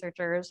other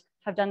researchers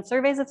have done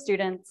surveys of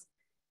students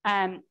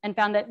and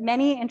found that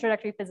many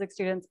introductory physics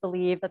students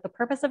believe that the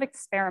purpose of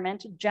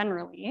experiment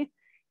generally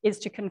is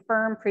to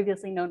confirm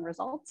previously known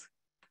results,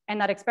 and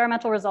that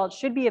experimental results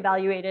should be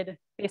evaluated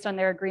based on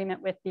their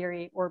agreement with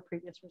theory or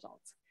previous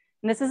results.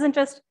 And this isn't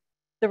just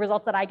the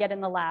results that I get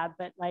in the lab,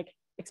 but like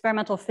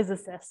experimental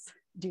physicists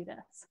do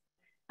this,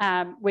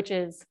 which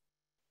is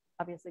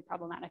obviously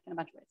problematic in a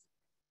bunch of ways.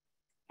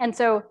 And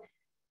so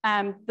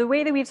the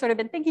way that we've sort of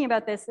been thinking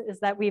about this is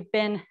that we've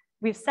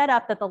set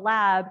up that the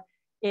lab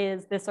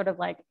is this sort of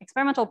like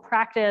experimental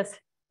practice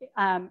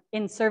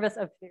in service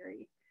of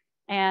theory.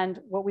 And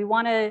what we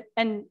want to,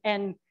 and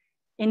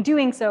in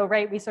doing so,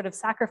 right, we sort of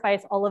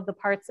sacrifice all of the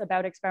parts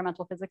about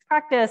experimental physics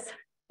practice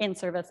in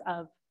service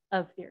of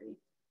theory.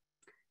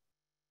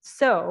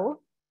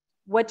 So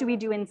what do we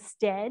do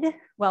instead?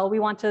 Well, we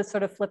want to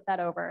sort of flip that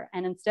over.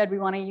 And instead we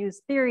want to use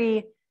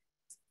theory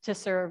to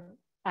serve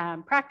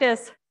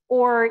practice,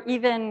 or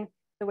even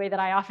the way that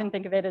I often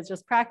think of it is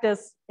just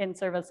practice in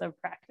service of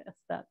practice.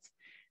 That's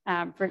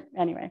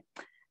anyway.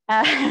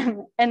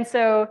 And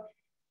so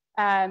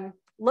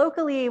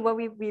locally, what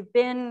we've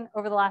been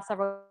over the last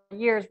several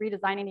years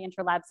redesigning the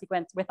interlab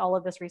sequence with all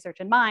of this research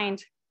in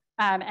mind.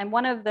 And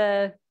one of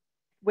the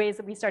ways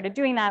that we started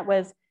doing that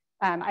was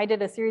I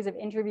did a series of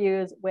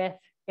interviews with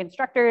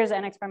instructors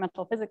and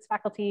experimental physics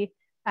faculty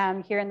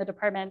here in the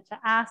department to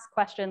ask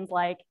questions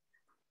like,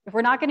 if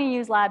we're not going to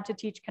use lab to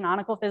teach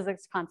canonical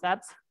physics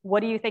concepts, what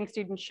do you think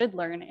students should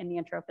learn in the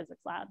intro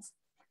physics labs?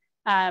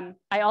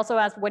 I also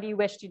asked, what do you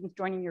wish students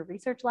joining your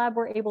research lab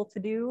were able to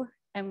do?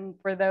 And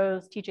for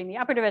those teaching the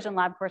upper division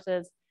lab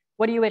courses,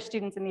 what do you wish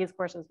students in these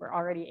courses were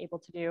already able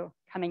to do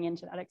coming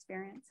into that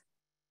experience?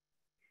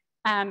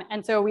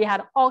 And so we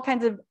had all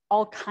kinds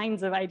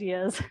of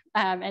ideas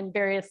and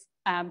various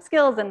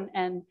skills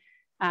and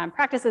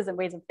practices and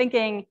ways of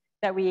thinking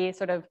that we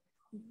sort of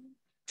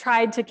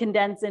tried to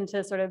condense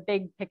into sort of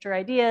big picture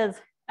ideas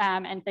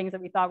and things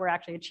that we thought were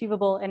actually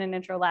achievable in an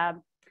intro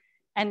lab.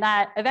 And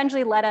that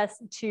eventually led us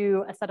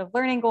to a set of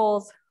learning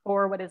goals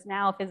for what is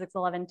now Physics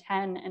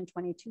 1110 and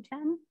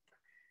 2210.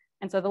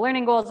 And so the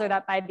learning goals are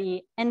that by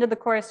the end of the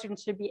course,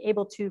 students should be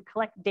able to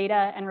collect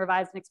data and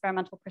revise an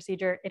experimental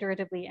procedure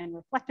iteratively and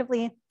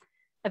reflectively,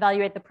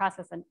 evaluate the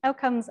process and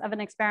outcomes of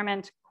an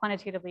experiment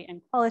quantitatively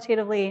and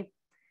qualitatively,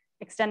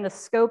 extend the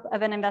scope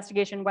of an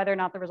investigation whether or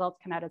not the results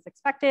come out as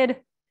expected,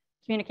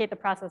 communicate the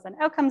process and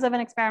outcomes of an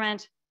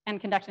experiment,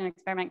 and conduct an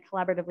experiment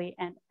collaboratively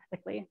and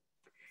ethically.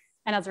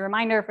 And as a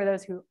reminder for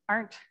those who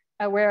aren't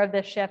aware of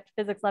this shift,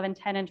 Physics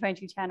 1110 and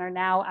 2210 are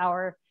now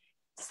our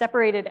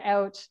separated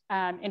out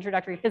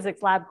introductory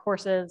physics lab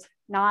courses,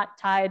 not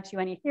tied to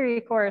any theory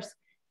course.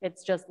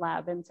 It's just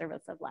lab in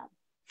service of lab.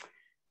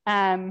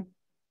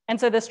 And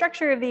so the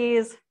structure of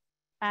these,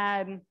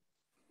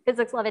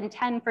 Physics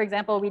 1110, for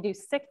example, we do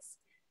 6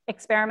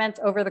 experiments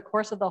over the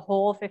course of the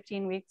whole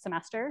 15-week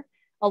semester.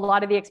 A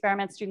lot of the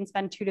experiments students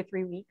spend 2 to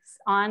 3 weeks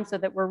on so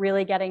that we're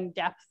really getting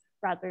depth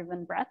rather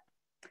than breadth.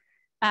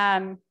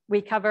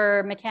 We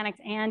cover mechanics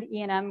and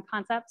E&M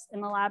concepts in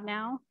the lab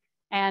now.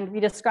 And we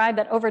describe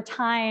that over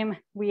time,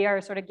 we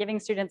are sort of giving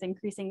students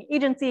increasing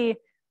agency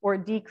or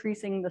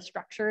decreasing the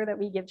structure that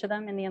we give to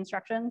them in the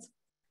instructions.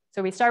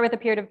 So we start with a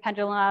period of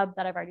pendulum lab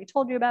that I've already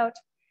told you about.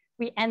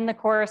 We end the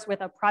course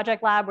with a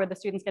project lab where the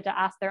students get to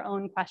ask their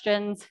own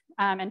questions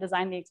and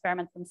design the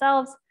experiments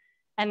themselves.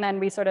 And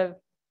then we sort of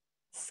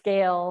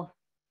scale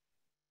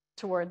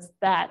towards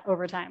that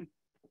over time.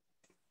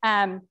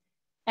 And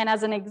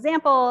as an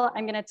example,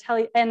 I'm going to tell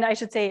you, and I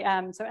should say,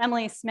 so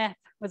Emily Smith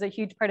was a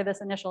huge part of this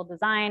initial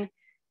design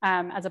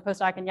as a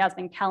postdoc, and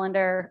Yasmin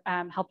Callender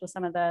helped with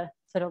some of the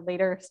sort of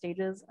later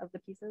stages of the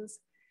pieces.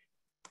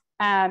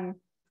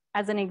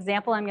 As an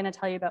example, I'm going to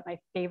tell you about my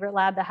favorite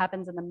lab that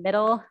happens in the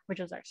middle, which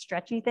is our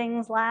stretchy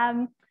things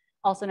lab,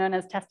 also known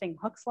as testing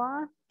Hooke's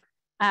law.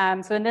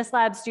 So in this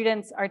lab,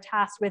 students are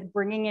tasked with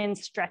bringing in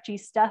stretchy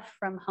stuff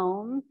from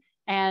home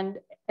and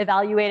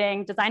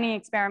evaluating, designing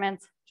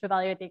experiments to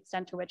evaluate the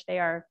extent to which they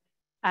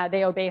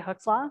obey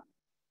Hooke's law.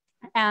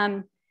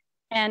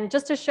 And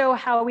just to show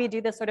how we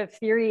do this sort of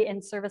theory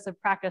in service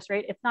of practice,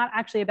 right? It's not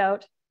actually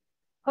about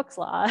Hooke's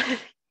law.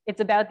 It's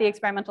about the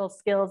experimental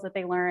skills that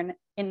they learn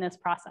in this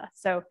process.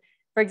 So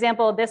for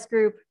example, this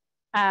group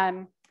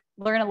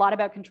learned a lot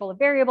about control of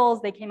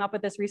variables. They came up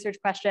with this research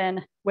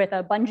question with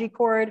a bungee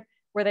cord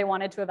where they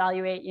wanted to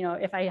evaluate,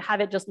 if I have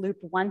it just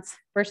looped once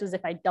versus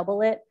if I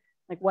double it,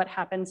 like what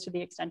happens to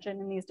the extension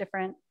in these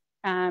different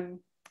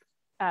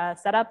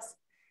setups.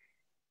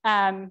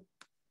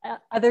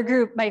 Other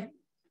group, my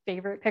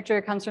favorite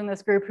picture comes from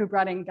this group who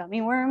brought in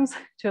gummy worms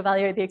to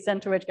evaluate the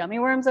extent to which gummy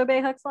worms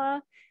obey Hooke's law.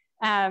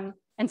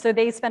 And so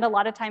they spend a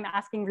lot of time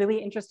asking really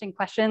interesting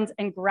questions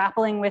and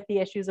grappling with the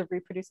issues of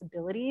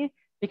reproducibility,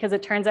 because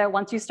it turns out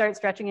once you start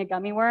stretching a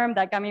gummy worm,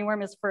 that gummy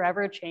worm is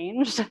forever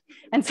changed.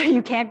 And so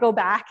you can't go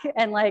back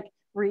and like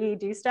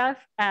redo stuff.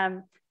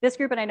 This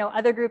group, and I know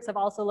other groups have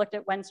also looked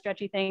at when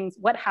stretchy things,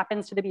 what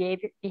happens to the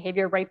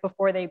behavior right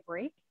before they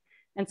break.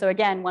 And so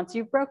again, once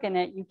you've broken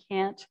it, you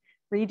can't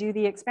redo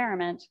the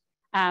experiment.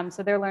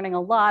 So they're learning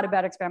a lot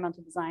about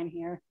experimental design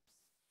here.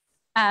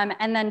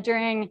 And then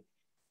during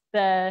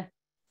the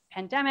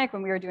pandemic,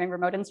 when we were doing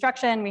remote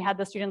instruction, we had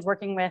the students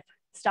working with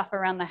stuff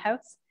around the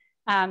house.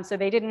 So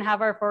they didn't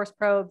have our force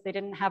probes, they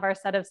didn't have our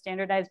set of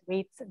standardized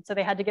weights. And so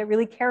they had to get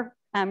really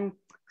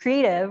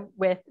creative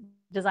with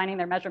designing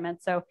their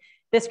measurements. So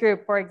this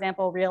group, for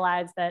example,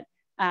 realized that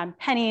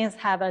pennies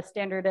have a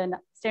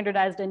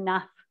standardized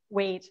enough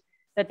weight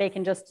that they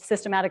can just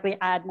systematically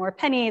add more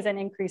pennies and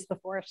increase the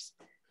force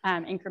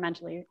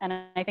incrementally. And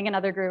I think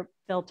another group,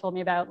 Phil told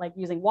me about like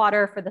using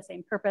water for the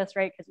same purpose,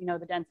 right? Because you know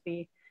the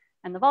density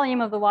and the volume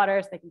of the water,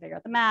 so they can figure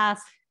out the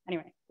mass.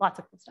 Anyway, lots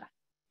of cool stuff.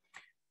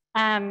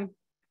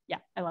 Yeah,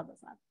 I love this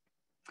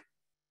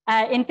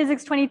lab. In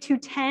Physics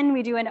 2210,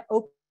 we do an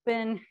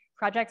open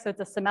project. So it's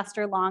a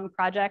semester-long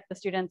project. The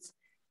students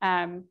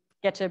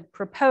get to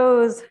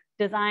propose,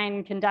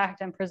 design,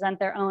 conduct, and present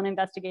their own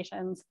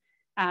investigations,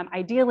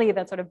 ideally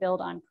that sort of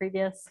build on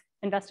previous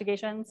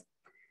investigations.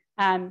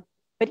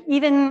 But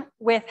even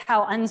with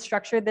how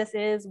unstructured this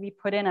is, we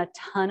put in a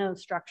ton of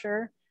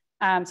structure.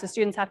 So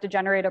students have to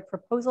generate a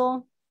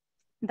proposal.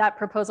 That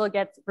proposal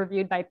gets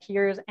reviewed by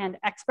peers and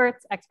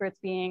experts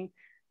being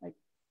like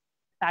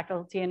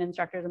faculty and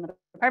instructors in the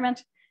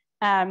department.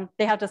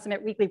 They have to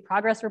submit weekly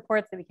progress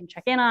reports that we can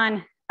check in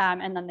on,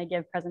 and then they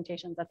give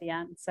presentations at the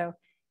end. So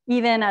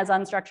even as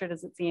unstructured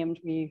as it seemed,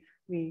 we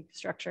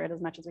structure it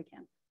as much as we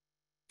can.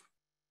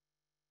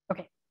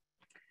 Okay.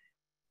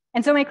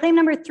 And so my claim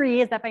number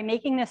 3 is that by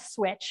making this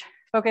switch,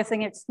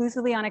 focusing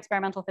exclusively on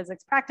experimental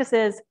physics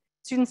practices,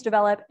 students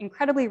develop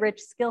incredibly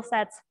rich skill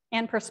sets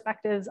and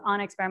perspectives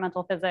on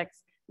experimental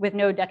physics with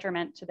no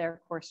detriment to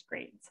their course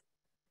grades.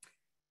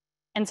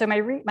 And so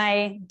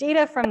my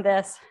data from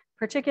this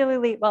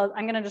particularly, well,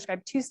 I'm going to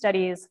describe 2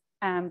 studies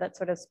that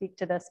sort of speak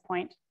to this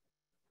point.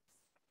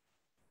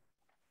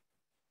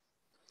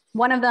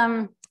 One of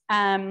them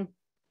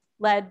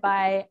led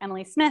by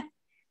Emily Smith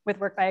with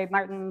work by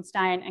Martin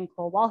Stein and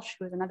Cole Walsh,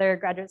 who is another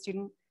graduate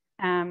student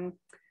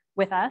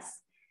with us.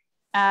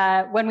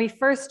 When we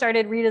first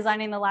started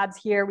redesigning the labs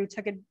here,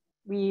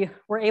 we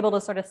were able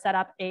to sort of set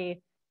up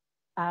a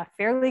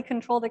fairly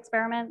controlled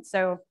experiment.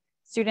 So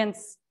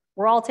students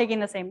were all taking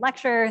the same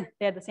lecture,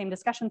 they had the same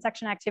discussion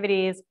section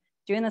activities,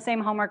 doing the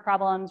same homework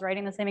problems,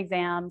 writing the same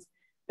exams,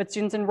 but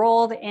students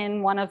enrolled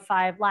in one of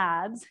 5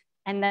 labs.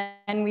 And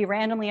then we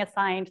randomly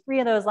assigned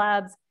 3 of those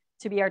labs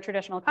to be our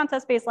traditional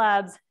concept-based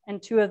labs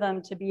and 2 of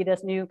them to be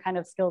this new kind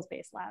of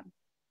skills-based lab.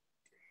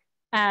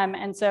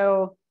 And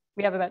so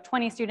we have about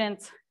 20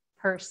 students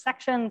per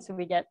section. So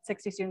we get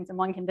 60 students in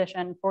one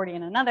condition, 40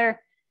 in another.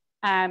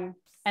 And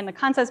the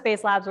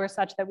concept-based labs were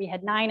such that we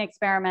had 9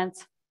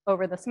 experiments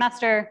over the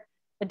semester,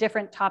 a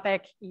different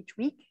topic each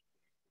week.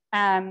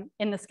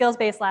 In the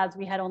skills-based labs,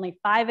 we had only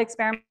 5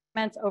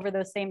 experiments over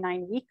those same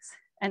 9 weeks.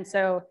 And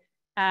so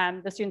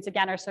the students,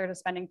 again, are sort of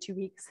spending 2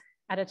 weeks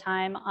at a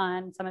time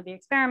on some of the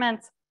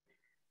experiments.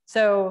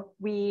 So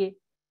we,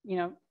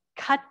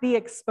 cut the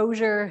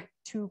exposure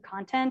to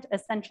content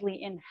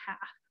essentially in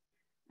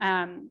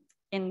half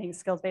in these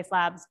skills-based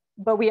labs,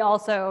 but we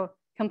also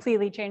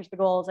completely change the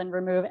goals and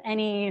remove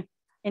any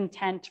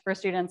intent for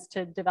students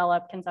to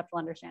develop conceptual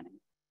understanding.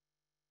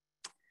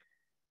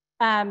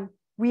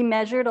 We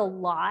measured a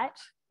lot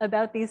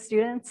about these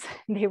students.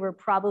 They were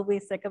probably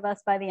sick of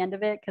us by the end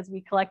of it because we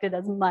collected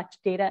as much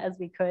data as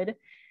we could.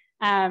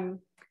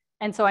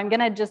 And so I'm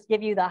gonna just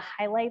give you the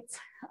highlights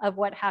of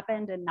what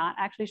happened and not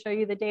actually show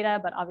you the data,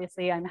 but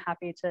obviously I'm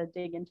happy to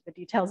dig into the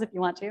details if you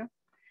want to.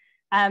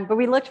 But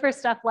we looked for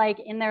stuff like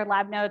in their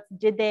lab notes,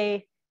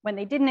 when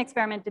they did an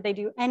experiment, did they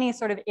do any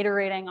sort of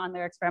iterating on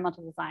their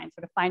experimental design,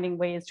 sort of finding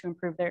ways to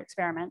improve their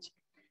experiment?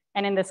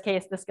 And in this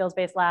case, the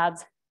skills-based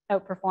labs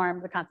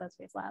outperformed the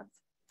concepts-based labs.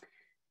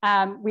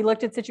 We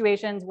looked at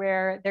situations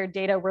where their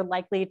data were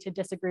likely to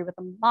disagree with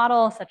the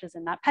model, such as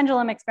in that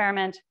pendulum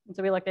experiment. And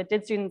so we looked at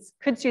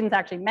could students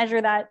actually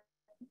measure that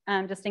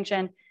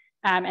distinction?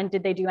 And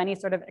did they do any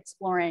sort of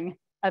exploring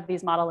of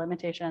these model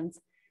limitations?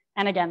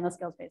 And again, the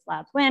skills-based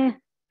labs win.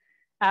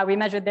 We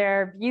measured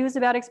their views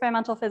about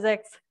experimental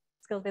physics.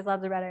 Skills-based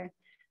labs are better.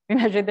 We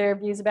measured their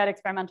views about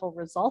experimental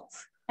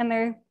results, and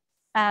their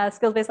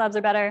skills-based labs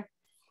are better.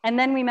 And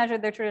then we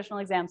measured their traditional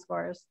exam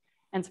scores.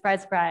 And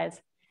surprise,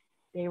 surprise,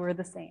 they were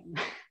the same.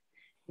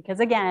 Because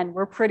again,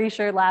 we're pretty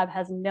sure lab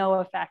has no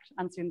effect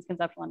on students'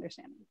 conceptual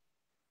understanding.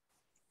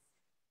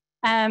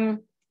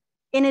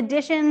 In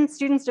addition,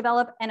 students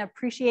develop and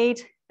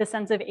appreciate the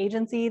sense of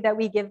agency that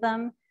we give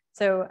them.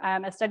 So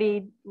a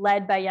study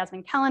led by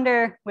Yasmin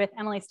Callender with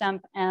Emily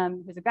Stump,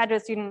 who's a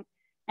graduate student,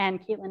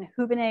 and Caitlin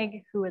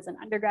Hubenig, who is an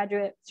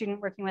undergraduate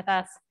student working with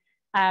us.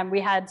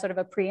 We had sort of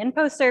a pre and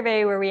post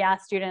survey where we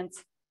asked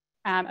students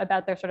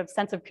about their sort of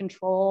sense of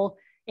control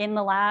in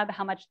the lab,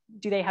 how much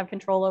do they have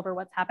control over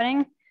what's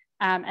happening?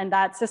 And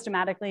that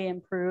systematically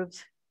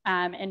improves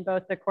in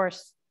both the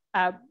course,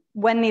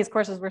 when these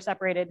courses were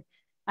separated,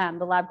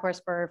 the lab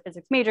course for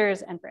physics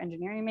majors and for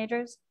engineering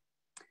majors.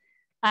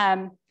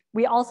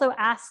 We also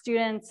asked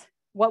students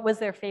what was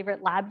their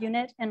favorite lab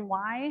unit and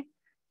why.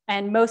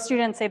 And most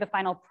students say the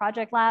final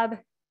project lab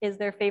is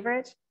their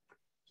favorite.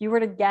 If you were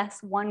to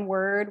guess one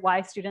word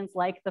why students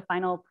like the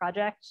final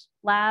project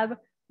lab,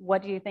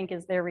 what do you think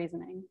is their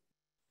reasoning?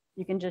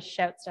 You can just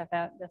shout stuff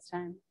out this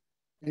time.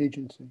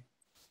 Agency.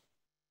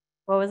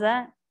 What was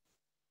that?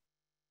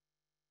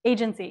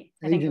 Agency,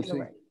 I think is the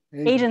word.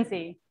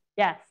 Agency,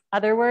 yes.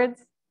 Other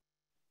words?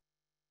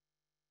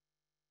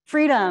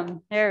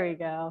 Freedom, there we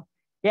go.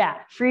 Yeah,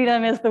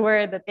 freedom is the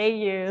word that they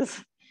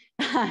use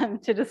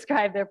to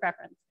describe their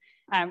preference.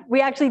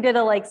 We actually did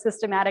a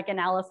systematic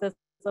analysis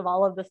of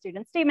all of the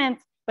student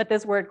statements, but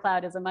this word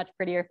cloud is a much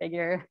prettier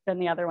figure than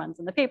the other ones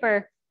in the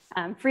paper.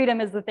 Freedom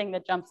is the thing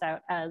that jumps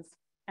out as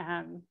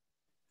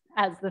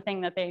the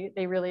thing that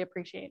they really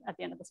appreciate at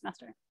the end of the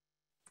semester.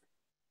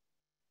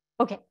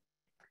 Okay.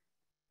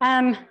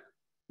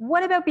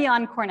 What about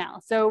beyond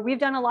Cornell? So we've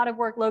done a lot of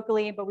work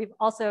locally, but we've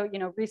also,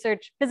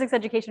 physics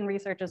education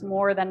research is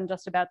more than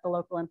just about the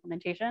local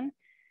implementation.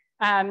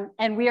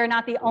 And we are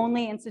not the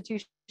only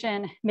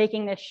institution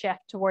making this shift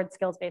towards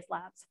skills-based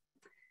labs.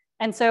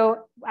 And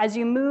so as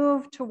you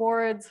move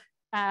towards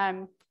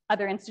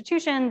other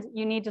institutions,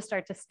 you need to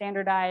start to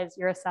standardize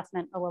your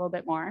assessment a little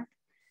bit more.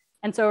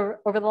 And so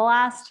over the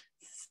last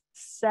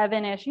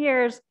 7-ish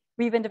years,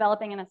 we've been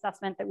developing an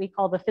assessment that we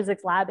call the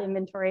Physics Lab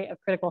Inventory of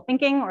Critical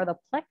Thinking, or the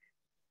PLIC.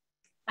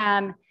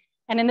 And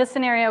in this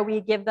scenario, we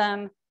give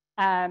them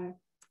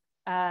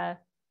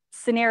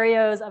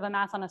scenarios of a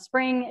mass on a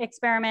spring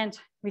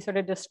experiment. We sort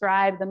of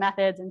describe the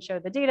methods and show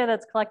the data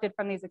that's collected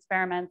from these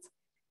experiments.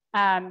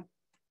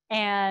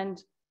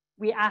 And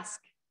we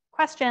ask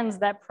questions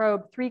that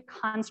probe 3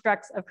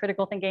 constructs of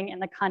critical thinking in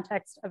the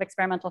context of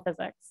experimental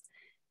physics,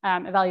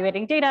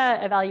 evaluating data,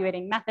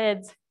 evaluating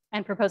methods,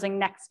 and proposing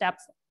next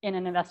steps in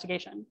an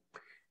investigation.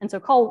 And so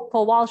Cole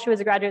Walsh, who was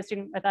a graduate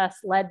student with us,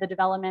 led the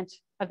development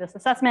of this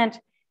assessment.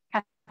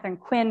 Catherine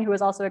Quinn, who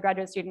was also a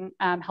graduate student,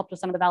 helped with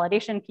some of the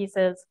validation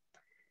pieces.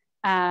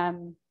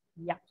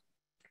 Yeah.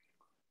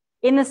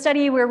 In the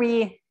study where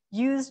we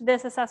used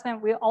this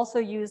assessment, we also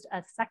used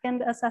a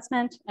second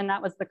assessment, and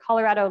that was the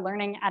Colorado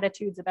Learning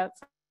Attitudes About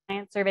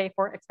Science Survey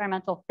for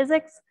Experimental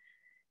Physics,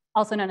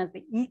 also known as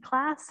the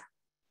E-class.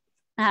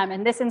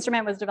 And this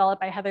instrument was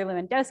developed by Heather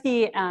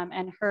Lewandowski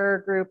and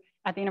her group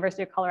at the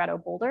University of Colorado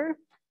Boulder.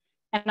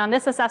 And on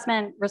this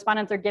assessment,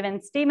 respondents are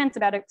given statements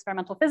about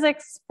experimental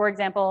physics. For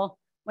example,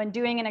 when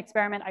doing an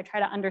experiment, I try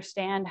to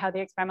understand how the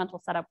experimental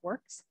setup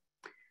works.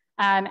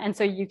 And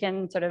so you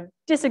can sort of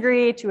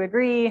disagree to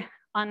agree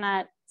on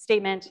that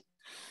statement.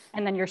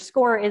 And then your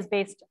score is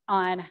based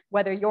on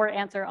whether your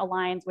answer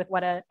aligns with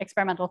what an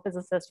experimental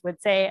physicist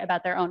would say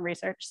about their own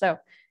research. So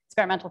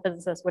experimental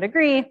physicists would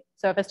agree.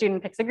 So if a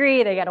student picks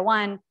agree, they get a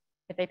 1.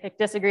 If they pick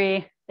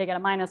disagree, they get a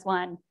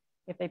 -1.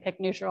 If they pick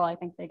neutral, I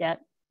think they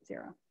get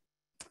 0.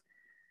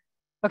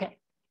 Okay.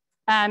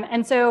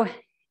 And so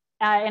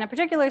in a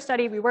particular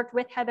study, we worked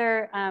with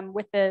Heather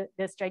with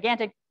this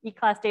gigantic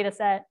E-class data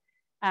set.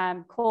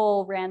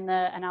 Cole ran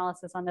the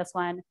analysis on this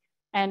one.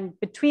 And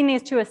between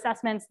these 2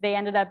 assessments, we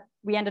ended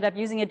up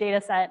using a data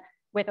set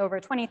with over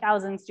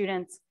 20,000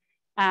 students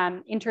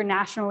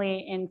internationally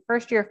in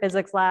first-year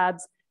physics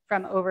labs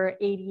from over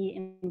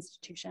 80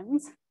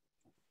 institutions.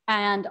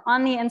 And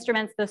on the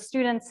instruments, the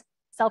students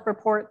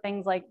self-report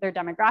things like their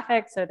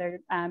demographics, so their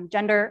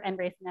gender and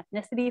race and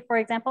ethnicity, for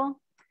example.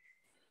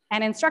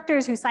 And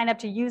instructors who sign up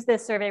to use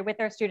this survey with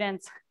their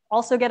students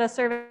also get a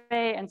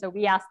survey. And so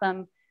we ask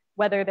them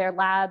whether their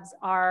labs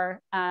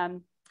are,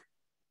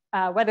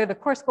 whether the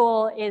course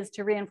goal is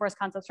to reinforce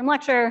concepts from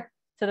lecture,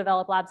 to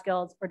develop lab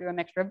skills, or do a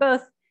mixture of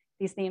both.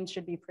 These themes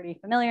should be pretty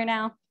familiar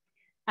now.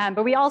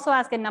 But we also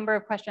ask a number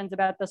of questions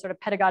about the sort of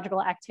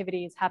pedagogical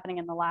activities happening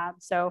in the lab.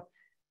 So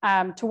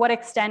to what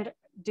extent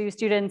do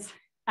students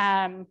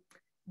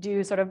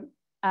do sort of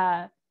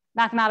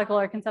mathematical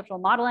or conceptual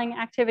modeling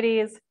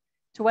activities?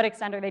 To what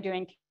extent are they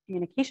doing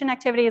communication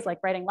activities like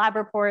writing lab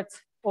reports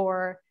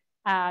or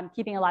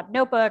keeping a lab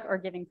notebook or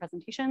giving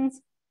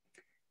presentations?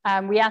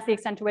 We ask the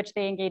extent to which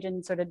they engage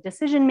in sort of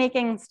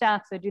decision-making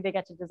stuff. So do they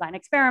get to design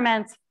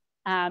experiments,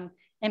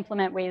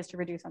 implement ways to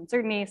reduce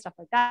uncertainty, stuff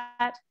like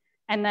that.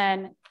 And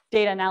then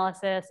data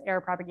analysis,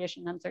 error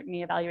propagation,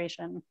 uncertainty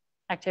evaluation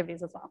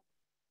activities as well.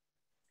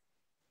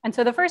 And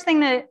so the first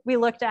thing that we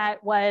looked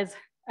at was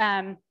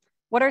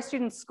what are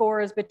students'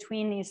 scores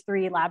between these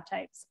 3 lab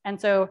types? And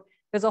so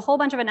there's a whole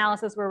bunch of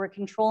analysis where we're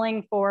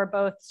controlling for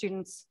both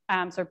students'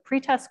 sort of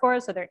pre-test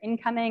scores, so their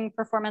incoming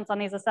performance on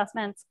these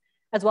assessments,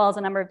 as well as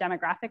a number of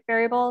demographic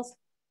variables.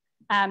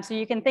 So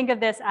you can think of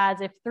this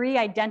as if 3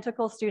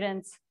 identical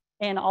students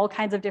in all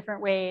kinds of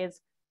different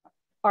ways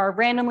are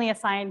randomly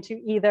assigned to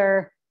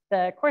either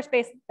the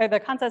course-based or the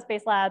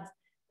concept-based labs,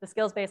 the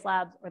skills-based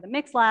labs, or the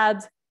mixed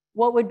labs,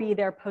 what would be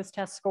their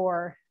post-test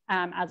score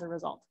as a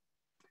result?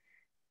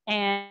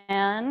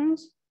 And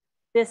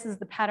this is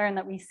the pattern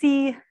that we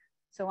see.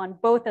 So on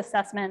both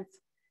assessments,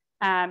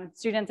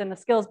 students in the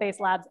skills-based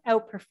labs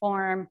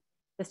outperform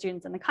the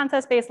students in the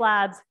concept-based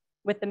labs,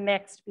 with the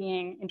mixed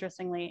being,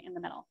 interestingly, in the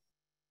middle.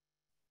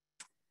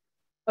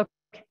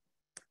 Okay.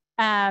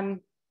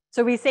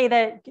 So we say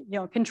that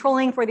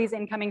controlling for these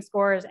incoming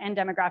scores and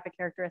demographic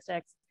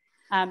characteristics,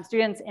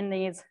 students in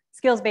these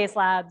skills-based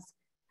labs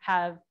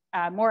have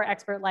more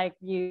expert-like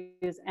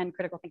views and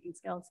critical thinking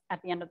skills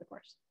at the end of the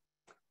course.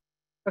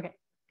 Okay.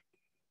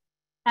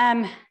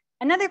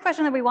 Another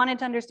question that we wanted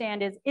to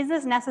understand is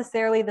this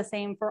necessarily the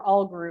same for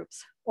all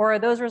groups, or are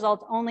those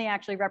results only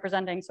actually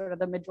representing sort of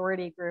the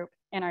majority group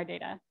in our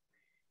data?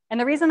 And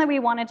the reason that we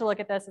wanted to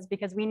look at this is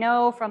because we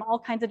know from all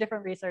kinds of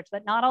different research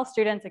that not all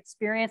students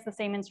experience the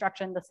same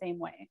instruction the same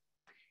way.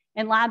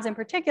 In labs in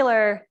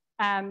particular,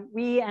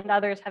 we and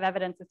others have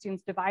evidence that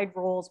students divide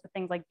roles with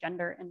things like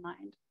gender in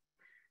mind.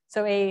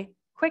 So a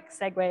quick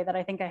segue that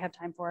I think I have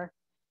time for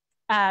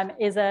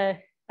is a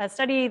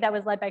study that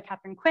was led by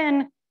Catherine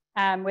Quinn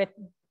with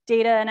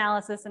data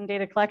analysis and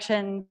data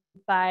collection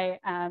by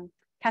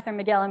Catherine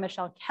McGill and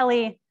Michelle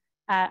Kelly.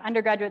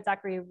 Undergraduate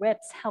Zachary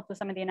Witz helped with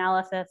some of the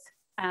analysis,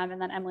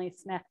 and then Emily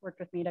Smith worked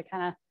with me to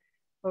kind of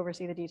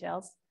oversee the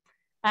details.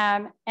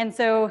 And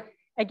so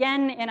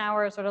again, in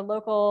our sort of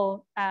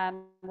local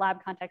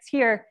lab context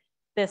here,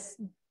 this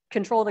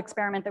controlled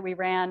experiment that we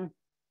ran,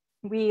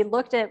 we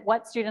looked at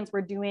what students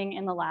were doing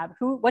in the lab.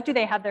 What do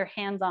they have their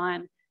hands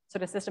on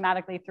sort of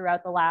systematically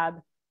throughout the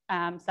lab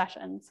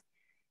sessions?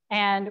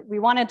 And we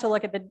wanted to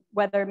look at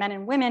whether men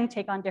and women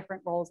take on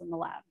different roles in the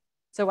lab.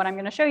 So what I'm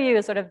going to show you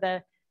is sort of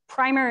the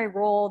primary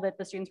role that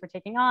the students were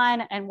taking on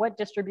and what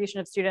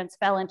distribution of students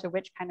fell into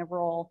which kind of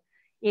role,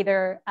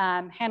 either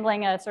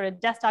handling a sort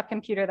of desktop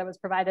computer that was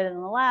provided in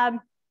the lab,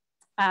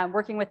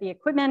 working with the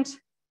equipment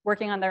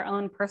working on their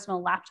own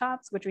personal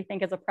laptops, which we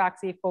think is a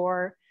proxy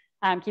for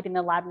keeping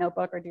the lab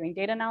notebook or doing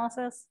data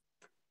analysis,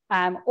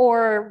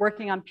 or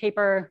working on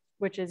paper,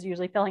 which is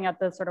usually filling out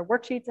the sort of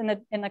worksheets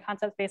in the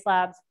concept-based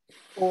labs,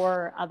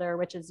 or other,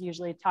 which is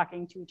usually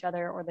talking to each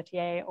other or the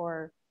TA,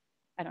 or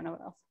I don't know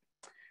what else.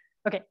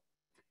 Okay.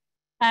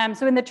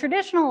 So in the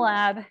traditional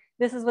lab,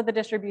 this is what the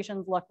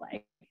distributions look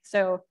like.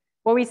 So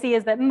what we see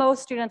is that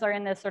most students are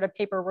in this sort of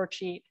paper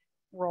worksheet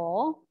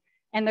role,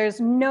 and there's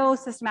no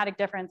systematic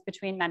difference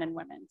between men and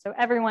women. So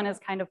everyone is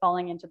kind of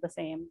falling into the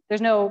same.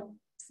 There's no,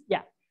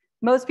 yeah,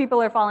 most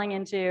people are falling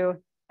into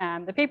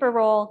the paper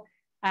role,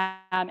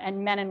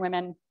 and men and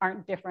women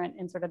aren't different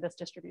in sort of this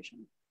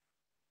distribution.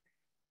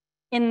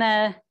 In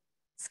the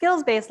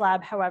skills-based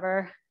lab,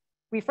 however,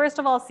 we first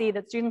of all see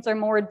that students are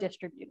more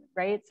distributed,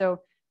 right? So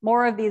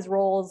more of these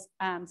roles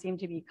seem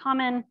to be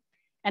common.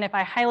 And if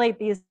I highlight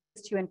these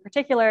two in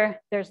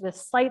particular, there's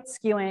this slight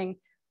skewing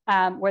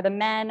where the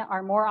men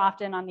are more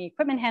often on the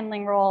equipment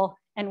handling role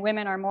and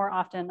women are more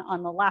often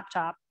on the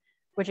laptop,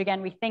 which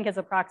again, we think is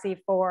a proxy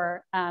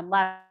for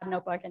lab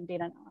notebook and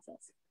data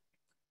analysis.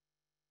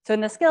 So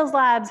in the skills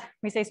labs,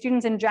 we say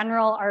students in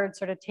general are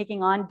sort of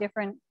taking on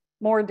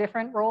more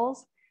different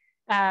roles,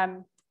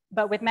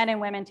 but with men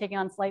and women taking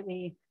on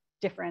slightly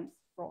different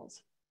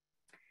roles.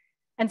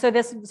 And so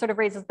this sort of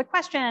raises the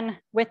question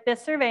with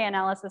this survey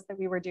analysis that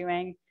we were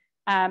doing,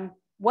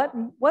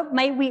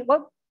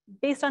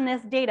 based on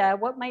this data,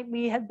 what might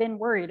we have been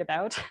worried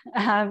about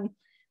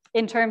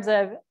in terms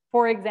of,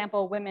 for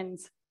example,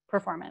 women's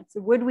performance?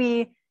 Would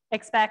we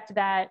expect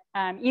that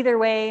either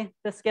way,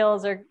 the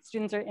skills or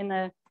students are in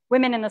the,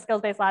 women in the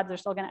skills-based labs are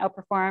still going to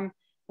outperform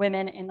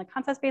women in the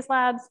concept-based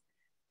labs?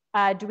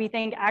 Do we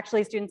think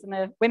actually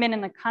women in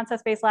the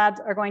concept-based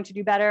labs are going to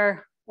do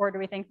better, or do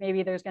we think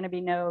maybe there's going to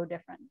be no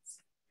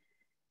difference?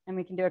 And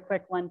we can do a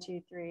quick 1,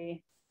 2,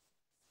 3.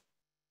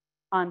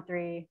 On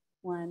 3,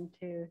 1,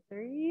 2,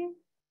 3.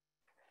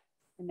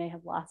 I may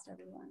have lost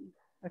everyone.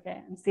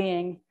 Okay, I'm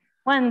seeing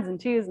 1s and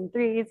 2s and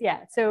 3s.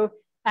 Yeah, so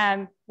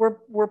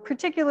we're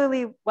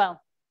particularly, well,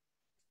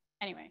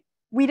 anyway,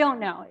 we don't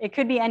know. It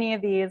could be any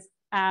of these.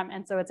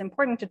 And so it's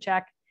important to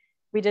check.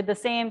 We did the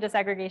same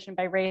disaggregation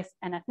by race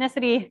and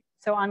ethnicity.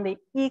 So on the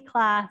E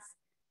class,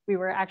 we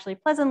were actually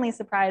pleasantly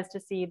surprised to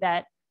see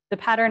that the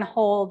pattern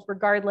holds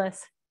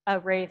regardless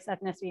of race,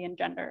 ethnicity, and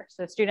gender.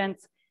 So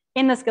students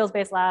in the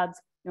skills-based labs,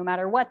 no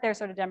matter what their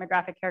sort of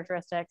demographic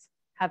characteristics,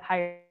 have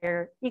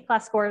higher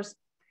E-class scores.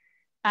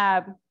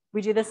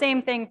 We do the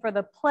same thing for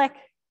the PLIC.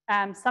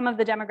 Some of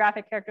the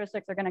demographic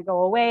characteristics are going to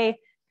go away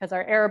because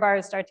our error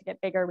bars start to get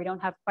bigger. We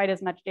don't have quite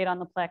as much data on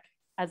the PLIC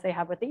as they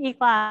have with the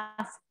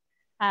E-class,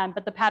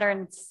 but the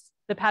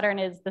pattern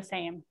is the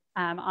same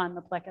on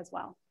the PLIC as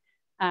well.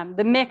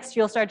 The mixed,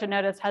 you'll start to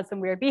notice, has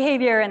some weird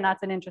behavior, and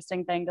that's an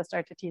interesting thing to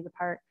start to tease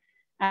apart.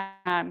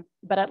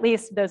 But at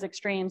least those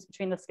extremes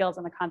between the skills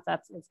and the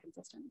concepts is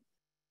consistent.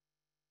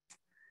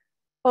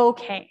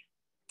 Okay,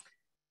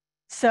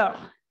 so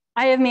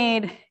I have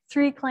made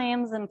 3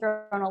 claims and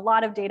thrown a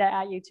lot of data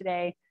at you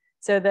today.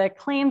 So the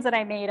claims that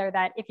I made are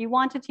that if you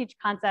want to teach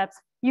concepts,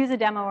 use a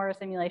demo or a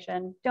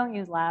simulation, don't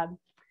use lab.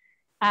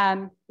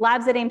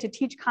 Labs that aim to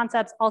teach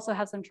concepts also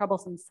have some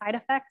troublesome side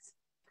effects,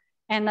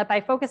 and that by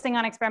focusing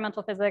on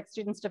experimental physics,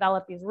 students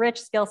develop these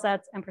rich skill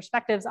sets and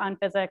perspectives on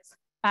physics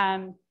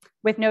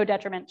with no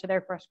detriment to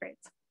their course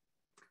grades.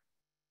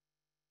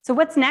 So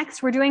what's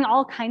next? We're doing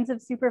all kinds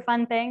of super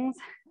fun things.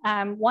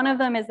 One of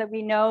them is that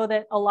we know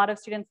that a lot of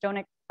students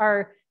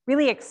are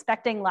really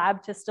expecting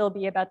lab to still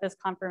be about this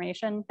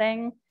confirmation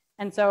thing.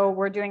 And so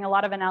we're doing a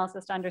lot of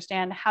analysis to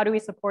understand how do we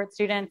support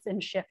students in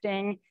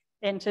shifting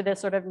into this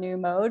sort of new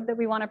mode that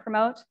we want to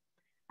promote.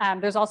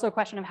 There's also a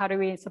question of how do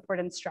we support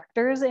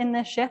instructors in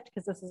this shift,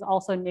 because this is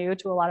also new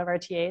to a lot of our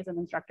TAs and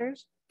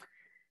instructors.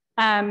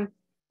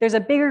 There's a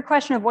bigger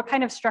question of what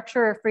kind of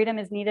structure or freedom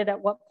is needed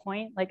at what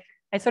point. Like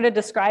I sort of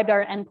described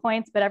our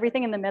endpoints, but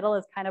everything in the middle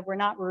is kind of, we're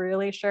not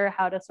really sure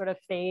how to sort of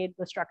fade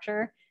the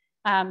structure.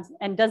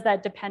 And does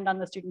that depend on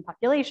the student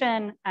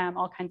population,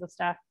 all kinds of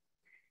stuff.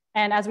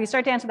 And as we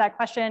start to answer that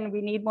question,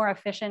 we need more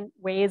efficient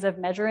ways of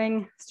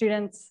measuring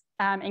students'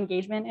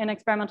 engagement in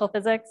experimental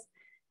physics.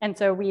 And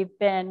so we've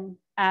been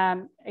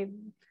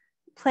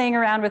playing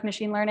around with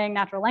machine learning,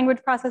 natural language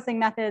processing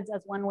methods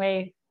as one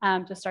way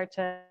to start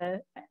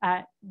to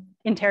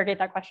interrogate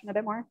that question a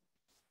bit more.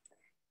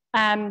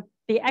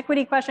 The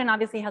equity question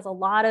obviously has a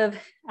lot of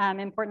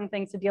important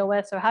things to deal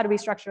with. So how do we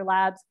structure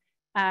labs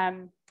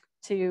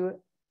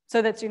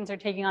so that students are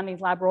taking on these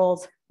lab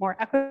roles more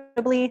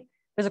equitably?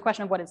 There's a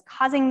question of what is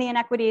causing the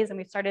inequities, and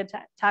we started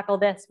to tackle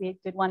this. We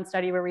did one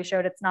study where we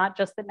showed it's not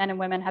just that men and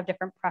women have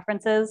different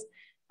preferences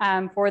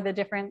for the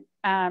different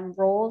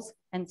roles,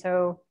 and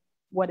so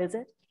what is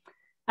it?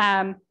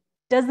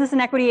 Does this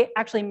inequity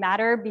actually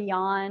matter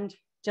beyond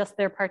just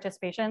their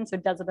participation? So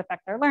does it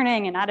affect their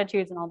learning and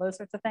attitudes and all those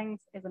sorts of things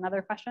is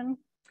another question.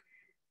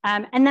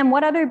 And then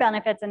what other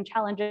benefits and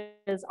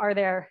challenges are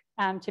there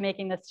to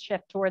making this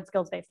shift towards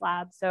skills-based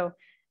labs? So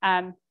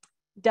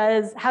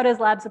how does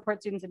lab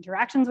support students'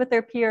 interactions with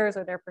their peers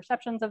or their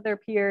perceptions of their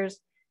peers?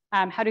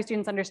 How do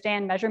students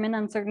understand measurement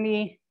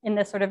uncertainty in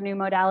this sort of new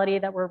modality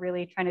that we're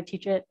really trying to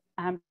teach it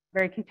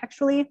very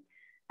contextually?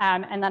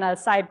 And then a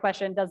side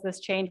question, does this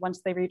change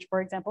once they reach,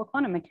 for example,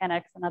 quantum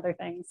mechanics and other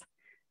things?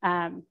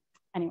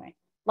 Anyway,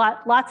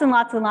 lots and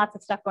lots and lots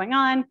of stuff going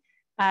on,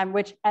 at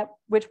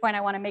which point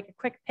I want to make a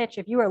quick pitch.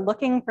 If you are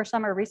looking for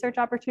summer research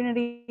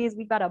opportunities,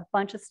 we've got a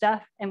bunch of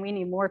stuff and we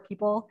need more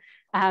people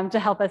to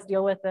help us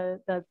deal with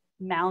the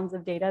mounds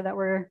of data that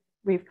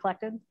we've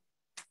collected.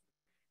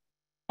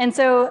 And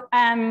so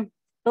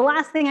the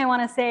last thing I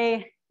want to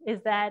say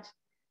is that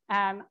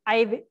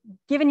I've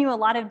given you a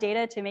lot of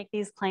data to make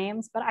these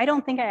claims, but I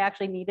don't think I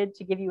actually needed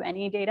to give you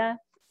any data,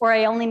 or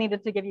I only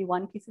needed to give you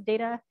one piece of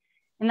data.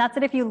 And that's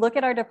that if you look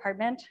at our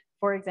department,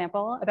 for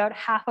example, about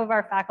half of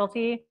our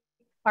faculty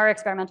are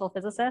experimental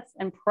physicists,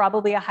 and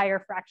probably a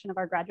higher fraction of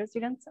our graduate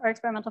students are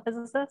experimental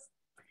physicists.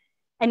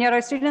 And yet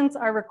our students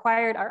are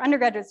required, our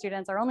undergraduate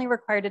students are only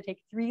required to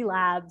take 3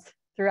 labs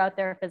throughout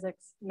their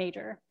physics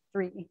major,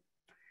 3.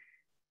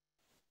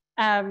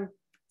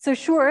 So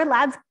sure,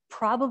 labs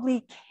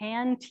probably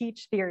can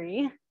teach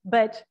theory,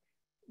 but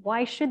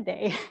why should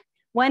they?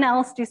 When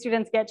else do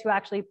students get to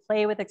actually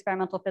play with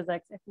experimental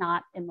physics if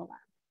not in the lab?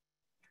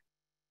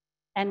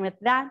 And with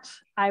that,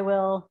 I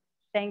will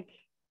thank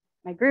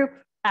my group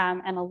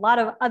and a lot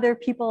of other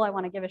people. I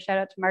want to give a shout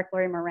out to Mark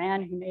Laurie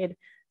Moran, who made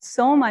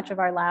so much of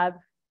our lab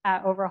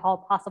overhaul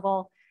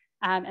possible,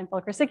 and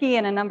Phil Krasicki,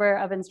 and a number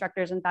of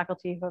instructors and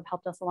faculty who have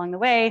helped us along the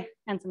way,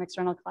 and some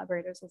external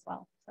collaborators as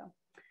well. So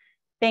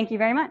thank you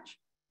very much.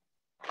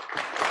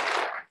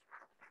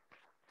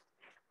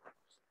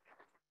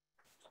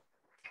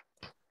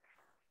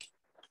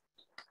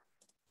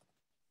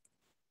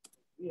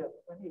 We have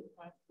plenty of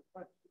time for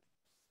questions.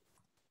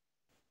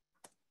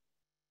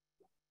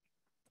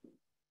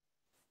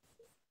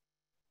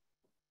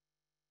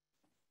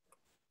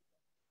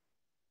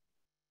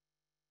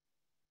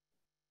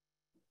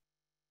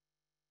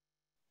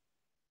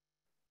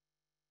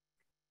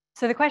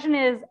 So the question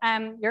is,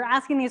 you're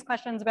asking these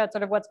questions about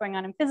sort of what's going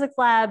on in physics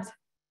labs.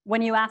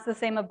 When you ask the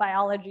same of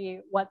biology,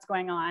 what's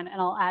going on? And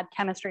I'll add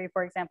chemistry,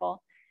 for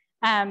example.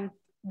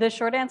 The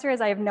short answer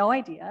is I have no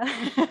idea,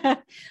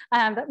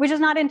 which is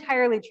not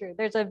entirely true.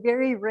 There's a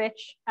very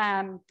rich,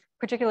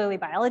 particularly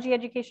biology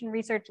education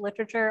research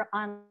literature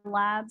on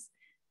labs.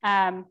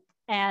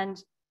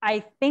 And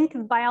I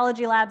think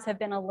biology labs have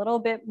been a little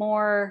bit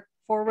more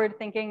forward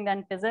thinking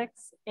than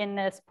physics in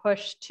this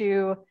push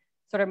to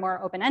sort of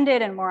more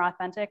open-ended and more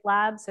authentic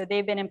labs. So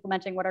they've been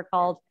implementing what are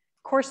called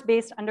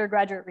course-based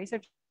undergraduate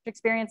research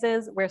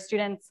experiences, where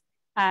students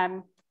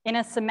in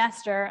a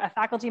semester, a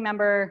faculty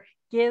member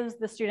gives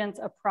the students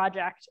a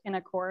project in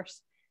a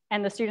course,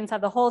 and the students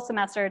have the whole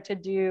semester to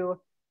do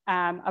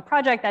a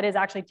project that is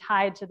actually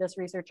tied to this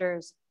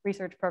researcher's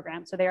research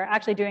program. So they are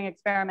actually doing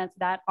experiments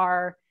that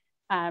are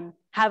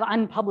have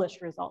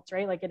unpublished results,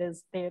 right? Like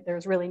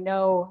there's really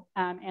no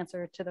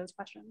answer to those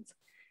questions.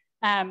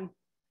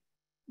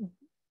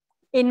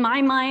 In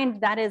my mind,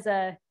 that is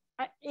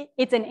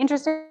it's an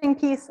interesting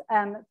piece.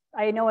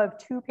 I know of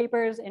 2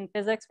 papers in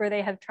physics where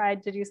they have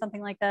tried to do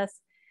something like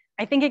this.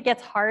 I think it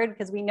gets hard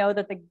because we know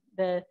that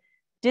the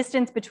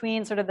distance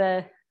between sort of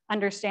the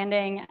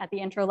understanding at the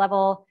intro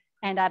level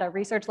and at a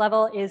research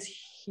level is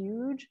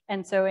huge.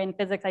 And so in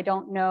physics, I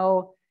don't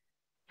know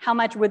how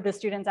much would the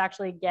students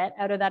actually get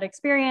out of that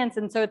experience.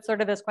 And so it's sort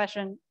of this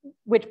question,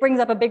 which brings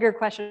up a bigger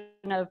question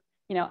of,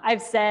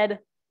 I've said,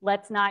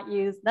 let's not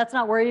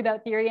worry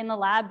about theory in the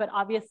lab, but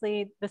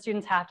obviously the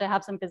students have to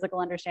have some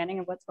physical understanding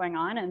of what's going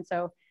on. And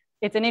so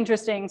it's an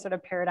interesting sort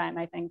of paradigm,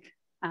 I think,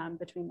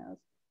 between those.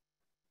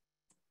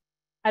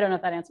 I don't know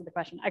if that answered the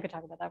question. I could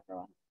talk about that for a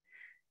while.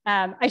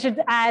 I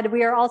should add,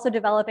 we are also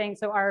developing,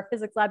 so our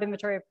physics lab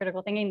inventory of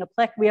critical thinking, the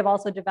PLIC, we have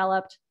also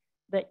developed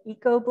the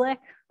EcoBLIC,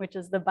 which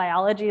is the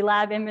biology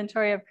lab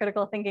inventory of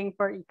critical thinking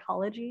for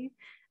ecology.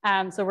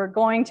 So we're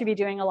going to be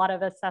doing a lot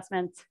of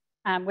assessments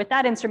with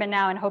that instrument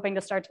now, and hoping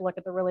to start to look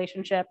at the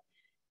relationship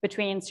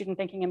between student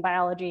thinking in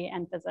biology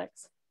and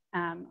physics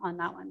on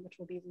that one, which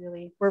will be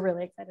we're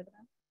really excited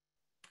about.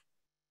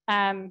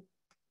 I'm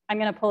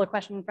gonna pull a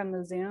question from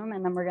the Zoom,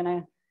 and then we're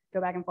gonna go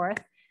back and forth.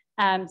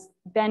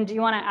 Ben, do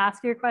you wanna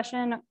ask your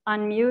question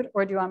on mute,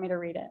 or do you want me to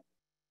read it?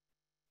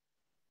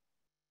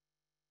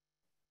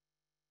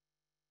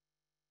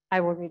 I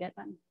will read it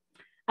then.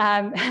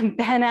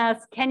 Ben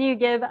asks, can you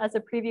give us a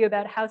preview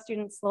about how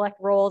students select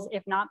roles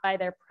if not by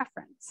their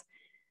preference?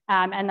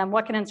 And then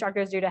what can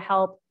instructors do to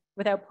help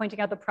without pointing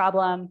out the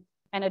problem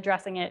and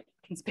addressing it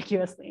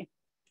conspicuously?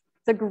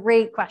 It's a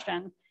great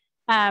question.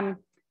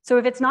 So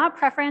if it's not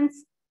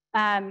preference,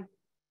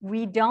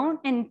 we don't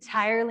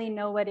entirely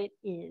know what it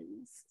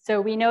is.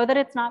 So we know that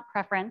it's not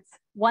preference.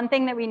 One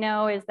thing that we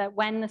know is that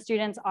when the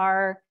students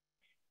are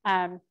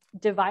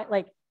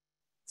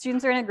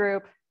students are in a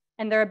group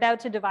and they're about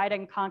to divide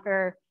and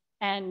conquer,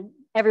 and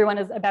everyone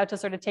is about to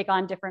sort of take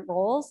on different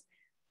roles,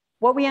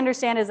 what we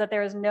understand is that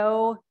there is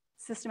no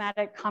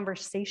systematic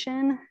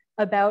conversation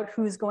about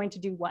who's going to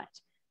do what.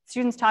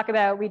 Students talk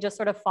about, we just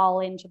sort of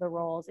fall into the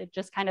roles. It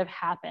just kind of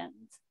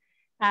happens.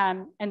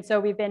 And so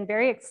we've been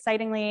very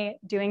excitingly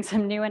doing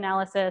some new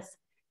analysis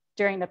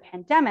during the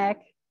pandemic.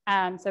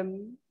 So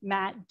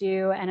Matt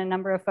Dew and a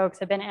number of folks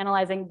have been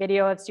analyzing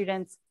video of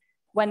students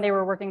when they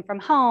were working from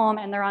home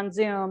and they're on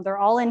Zoom. They're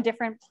all in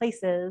different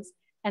places.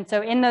 And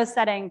so in those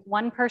settings,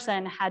 one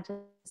person had to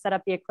set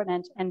up the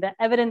equipment. And the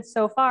evidence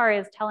so far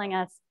is telling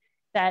us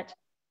that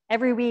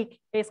every week,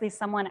 basically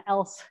someone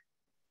else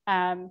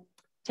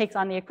takes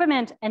on the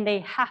equipment and they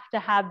have to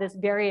have this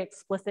very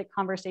explicit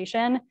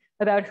conversation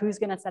about who's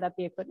gonna set up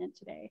the equipment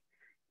today.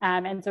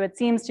 And so it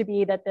seems to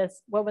be that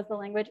this, what was the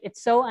language?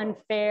 It's so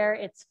unfair,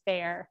 it's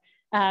fair,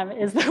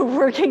 is the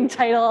working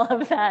title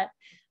of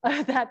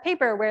that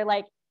paper, where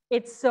like,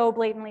 it's so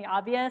blatantly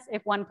obvious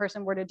if one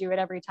person were to do it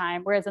every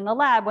time. Whereas in the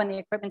lab, when the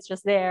equipment's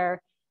just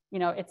there, you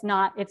know, it's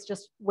not, it's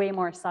just way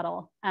more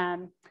subtle.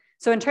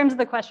 So in terms of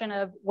the question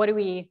of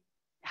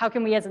how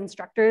can we as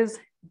instructors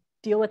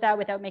deal with that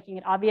without making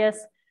it obvious?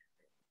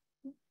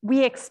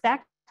 We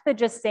expect that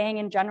just saying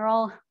in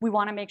general, we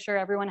want to make sure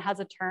everyone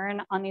has a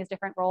turn on these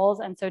different roles.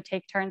 And so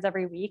take turns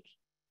every week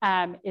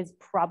is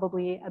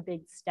probably a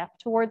big step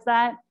towards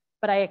that.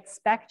 But I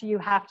expect you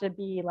have to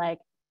be like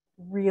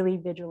really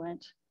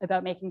vigilant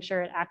about making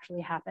sure it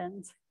actually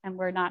happens. And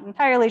we're not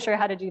entirely sure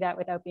how to do that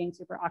without being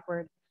super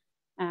awkward.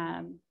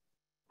 I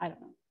don't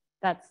know.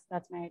 That's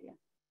my idea.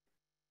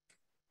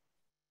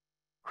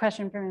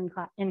 Question from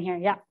in here,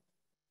 yeah.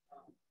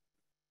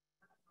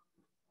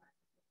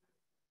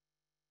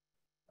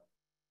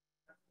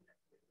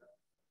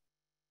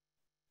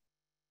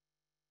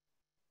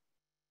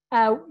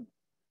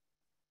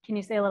 Can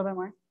you say a little bit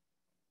more?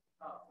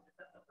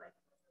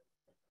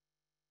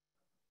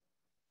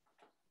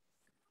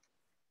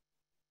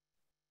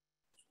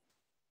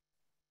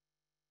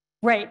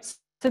 Right.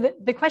 So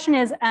the question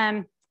is,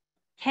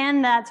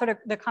 can that sort of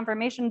the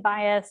confirmation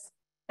bias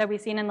that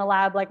we've seen in the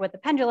lab, like with the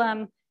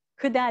pendulum,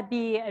 could that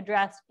be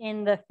addressed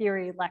in the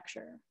theory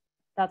lecture?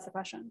 That's the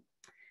question.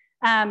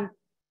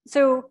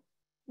 So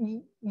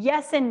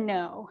yes and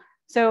no.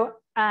 So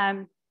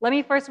let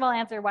me first of all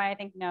answer why I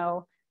think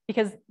no,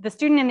 because the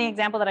student in the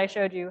example that I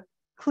showed you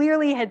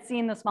clearly had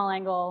seen the small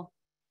angle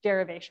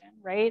derivation,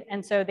 right?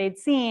 And so they'd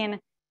seen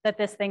that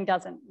this thing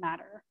doesn't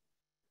matter.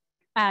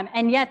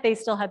 And yet they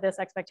still had this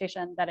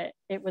expectation that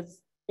it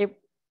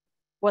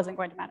wasn't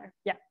going to matter.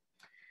 Yeah.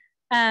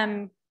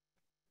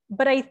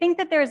 But I think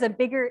that there's a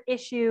bigger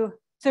issue.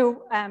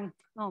 So,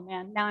 oh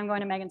man, now I'm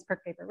going to Megan's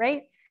perk paper,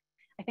 right?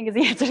 I think is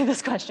the answer to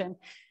this question.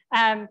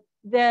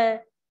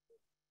 It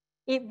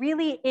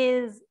really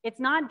is, it's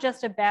not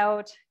just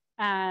about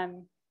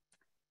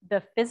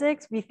the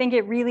physics. We think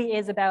it really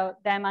is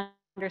about them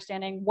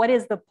understanding what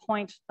is the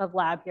point of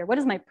lab here? What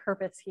is my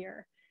purpose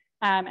here?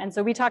 And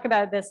so we talk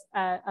about this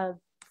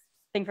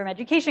thing from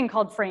education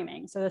called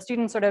framing. So the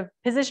students sort of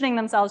positioning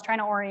themselves, trying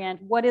to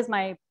orient, what is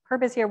my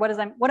purpose here? What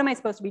am I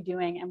supposed to be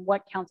doing? And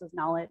what counts as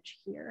knowledge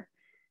here?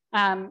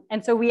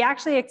 And so we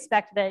actually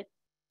expect that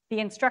the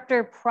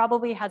instructor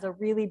probably has a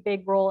really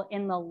big role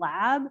in the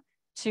lab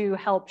to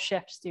help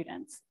shift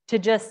students, to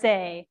just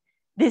say,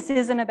 this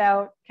isn't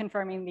about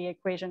confirming the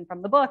equation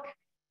from the book.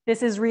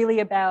 This is really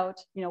about,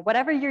 you know,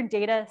 whatever your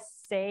data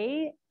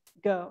say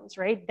goes,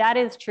 right? That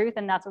is truth,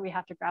 and that's what we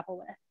have to grapple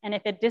with. And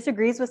if it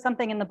disagrees with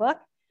something in the book,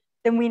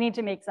 then we need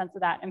to make sense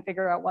of that and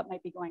figure out what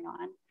might be going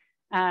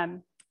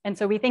on. And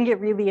so we think it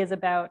really is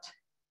about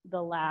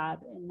the lab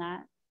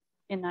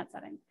in that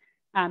setting.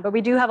 But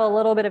we do have a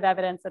little bit of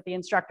evidence that the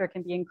instructor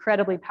can be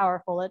incredibly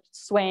powerful at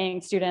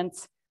swaying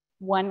students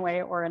one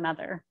way or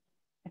another,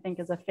 I think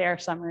is a fair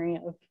summary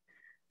of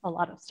a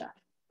lot of stuff.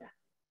 Yeah.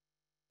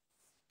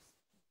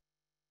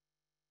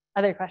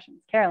 Other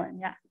questions? Carolyn,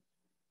 yeah.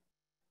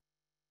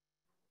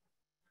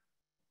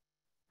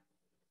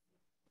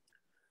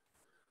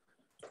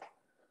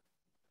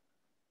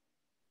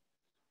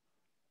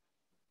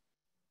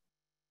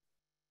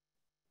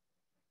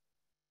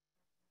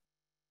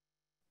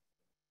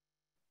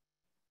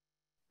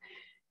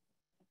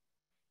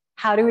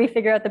 How do we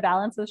figure out the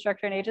balance of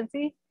structure and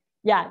agency?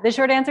 Yeah, the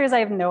short answer is I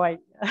have no idea.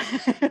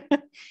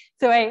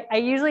 So I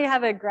usually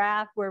have a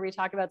graph where we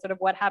talk about sort of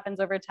what happens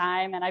over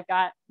time. And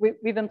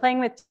we've been playing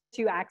with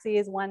two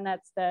axes. One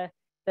that's the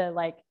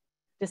like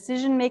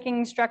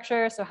decision-making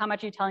structure. So how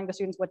much are you telling the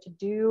students what to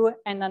do?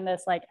 And then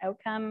this like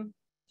outcome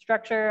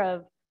structure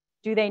of,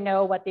 do they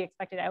know what the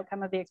expected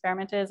outcome of the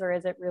experiment is, or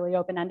is it really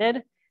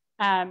open-ended?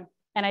 And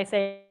I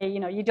say, you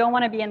know, you don't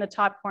want to be in the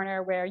top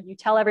corner where you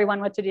tell everyone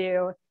what to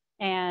do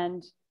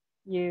and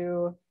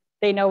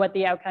they know what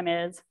the outcome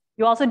is.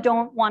 You also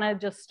don't want to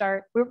just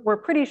start, we're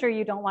pretty sure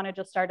you don't want to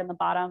just start in the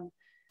bottom,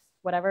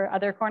 whatever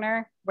other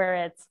corner, where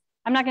it's,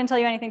 I'm not going to tell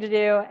you anything to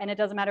do, and it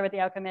doesn't matter what the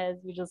outcome is.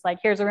 You just like,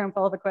 here's a room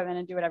full of equipment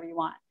and do whatever you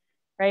want,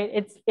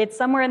 right? It's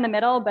somewhere in the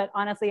middle, but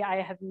honestly,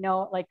 I have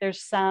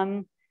there's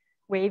some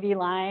wavy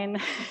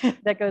line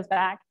that goes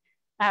back.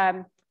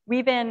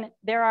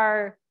 There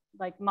are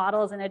like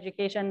models in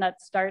education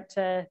that start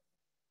to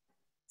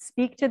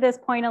speak to this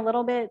point a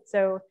little bit.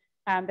 So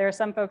there are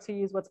some folks who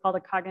use what's called a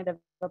cognitive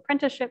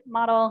apprenticeship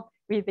model,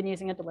 we've been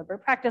using a deliberate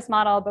practice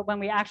model, but when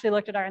we actually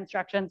looked at our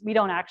instructions, we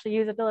don't actually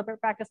use a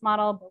deliberate practice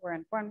model, but we're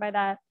informed by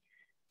that.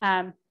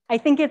 I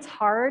think it's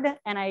hard,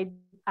 and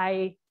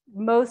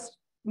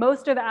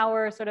most of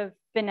our sort of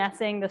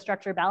finessing the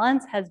structure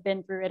balance has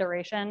been through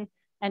iteration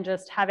and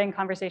just having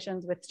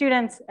conversations with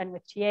students and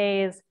with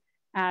TAs,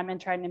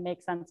 and trying to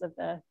make sense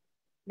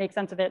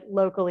of it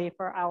locally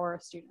for our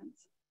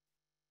students.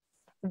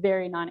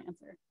 Very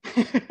non-answer.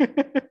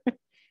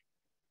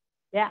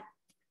 Yeah.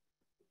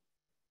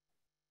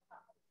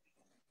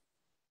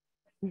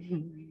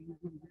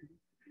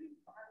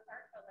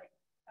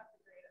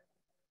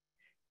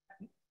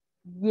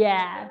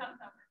 Yeah.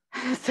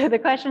 So the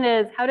question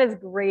is, how does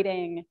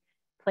grading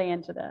play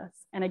into this?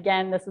 And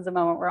again, this is a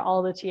moment where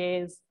all the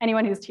TAs,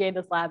 anyone who's TA'd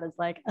this lab is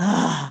like,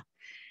 ugh.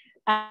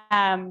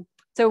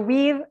 So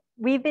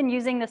we've been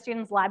using the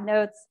students' lab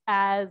notes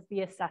as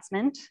the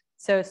assessment.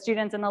 So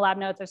students in the lab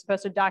notes are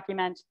supposed to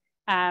document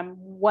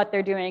what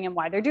they're doing and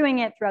why they're doing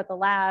it throughout the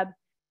lab.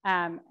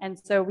 And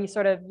so we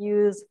sort of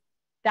use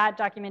that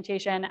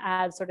documentation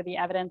as sort of the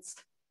evidence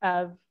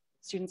of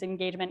students'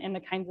 engagement in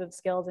the kinds of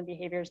skills and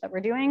behaviors that we're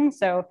doing.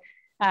 So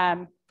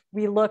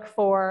we look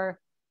for,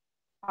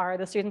 are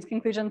the students'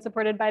 conclusions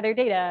supported by their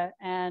data?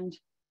 And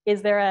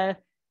is there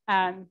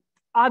a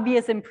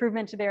obvious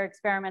improvement to their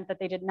experiment that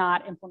they did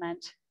not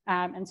implement?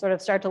 And sort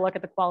of start to look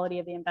at the quality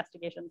of the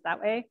investigations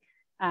that way.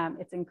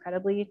 It's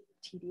incredibly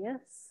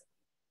tedious,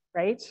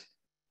 right?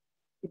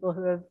 People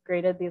who have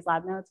graded these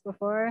lab notes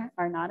before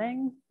are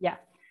nodding. Yeah,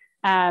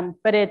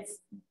 but it's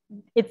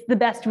the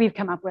best we've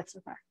come up with so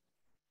far.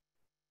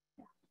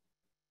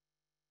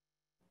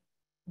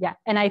 Yeah,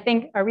 and I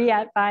think, are we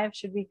at 5?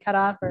 Should we cut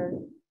off or?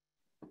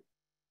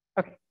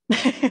 Okay.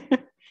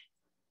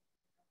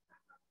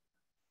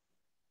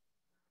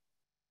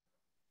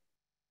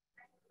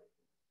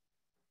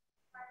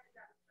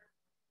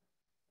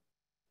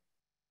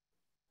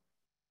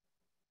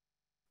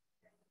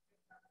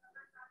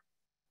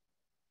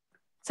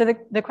 So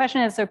the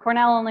question is, so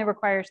Cornell only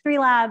requires 3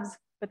 labs,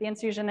 but the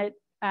institution that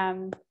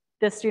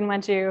this student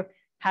went to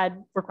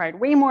had required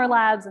way more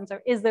labs. And so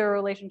is there a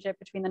relationship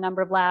between the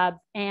number of labs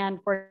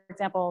and, for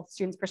example,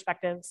 students'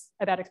 perspectives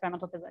about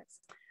experimental physics?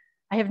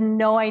 I have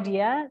no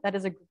idea. That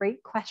is a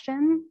great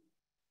question.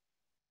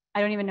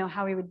 I don't even know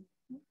how we would,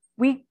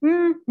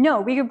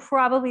 no, we could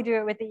probably do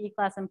it with the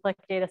E-class and PLIC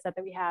data set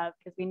that we have,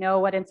 because we know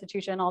what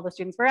institution all the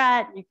students were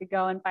at. You could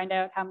go and find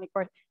out how many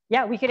courses.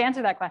 Yeah, we could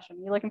answer that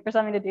question. You looking for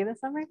something to do this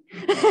summer?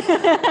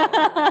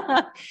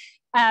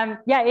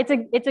 Yeah,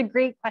 it's a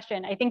great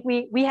question. I think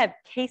we have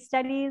case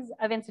studies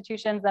of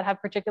institutions that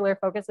have particular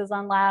focuses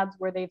on labs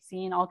where they've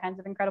seen all kinds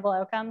of incredible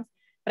outcomes,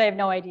 but I have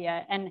no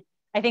idea. And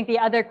I think the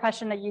other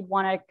question that you'd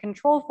want to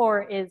control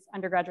for is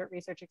undergraduate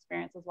research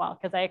experience as well,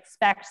 because I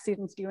expect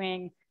students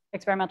doing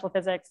experimental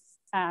physics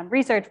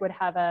research would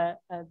have a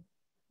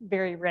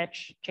very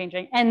rich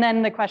changing. And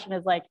then the question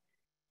is like,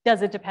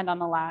 does it depend on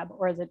the lab,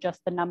 or is it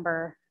just the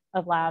number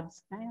of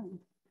labs? I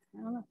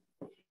don't know.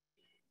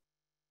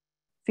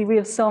 See, we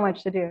have so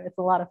much to do. It's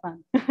a lot of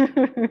fun.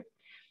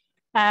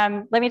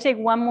 Let me take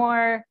one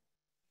more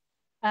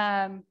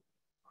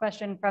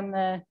question from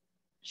the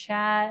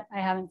chat. I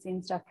haven't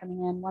seen stuff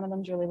coming in. One of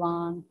them's really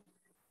long.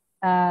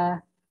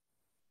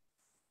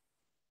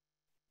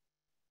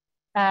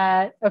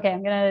 Okay,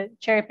 I'm gonna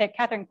cherry pick.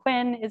 Catherine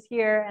Quinn is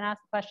here and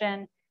asked the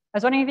question. I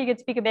was wondering if you could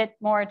speak a bit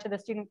more to the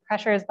student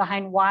pressures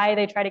behind why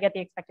they try to get the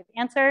expected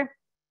answer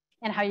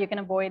and how you can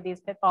avoid these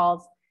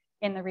pitfalls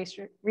in the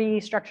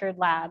restructured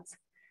labs.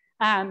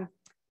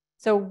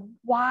 So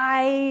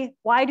why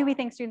do we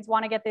think students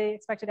want to get the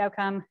expected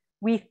outcome?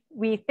 We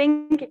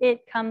think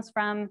it comes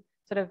from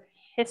sort of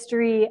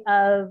history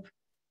of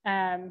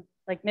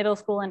like middle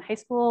school and high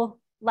school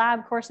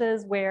lab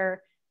courses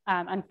where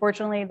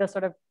unfortunately the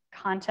sort of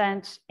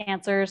content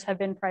answers have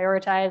been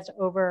prioritized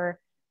over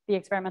the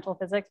experimental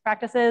physics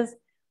practices.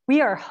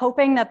 We are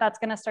hoping that that's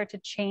going to start to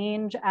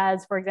change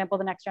as, for example,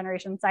 the next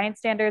generation science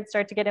standards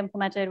start to get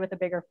implemented with a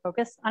bigger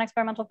focus on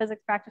experimental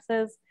physics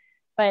practices.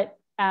 But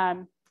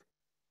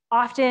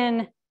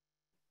often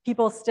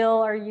people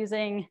still are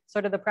using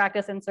sort of the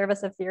practice in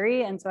service of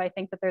theory. And so I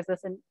think that there's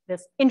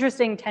this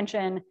interesting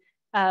tension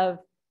of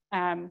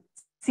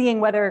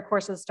seeing whether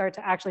courses start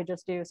to actually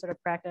just do sort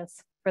of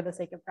practice for the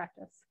sake of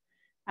practice.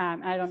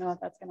 I don't know if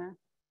that's gonna,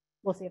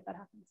 we'll see if that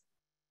happens.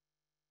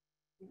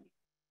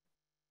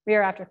 We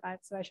are after 5,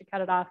 so I should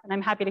cut it off. And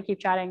I'm happy to keep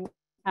chatting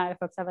if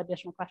folks have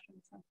additional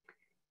questions. So.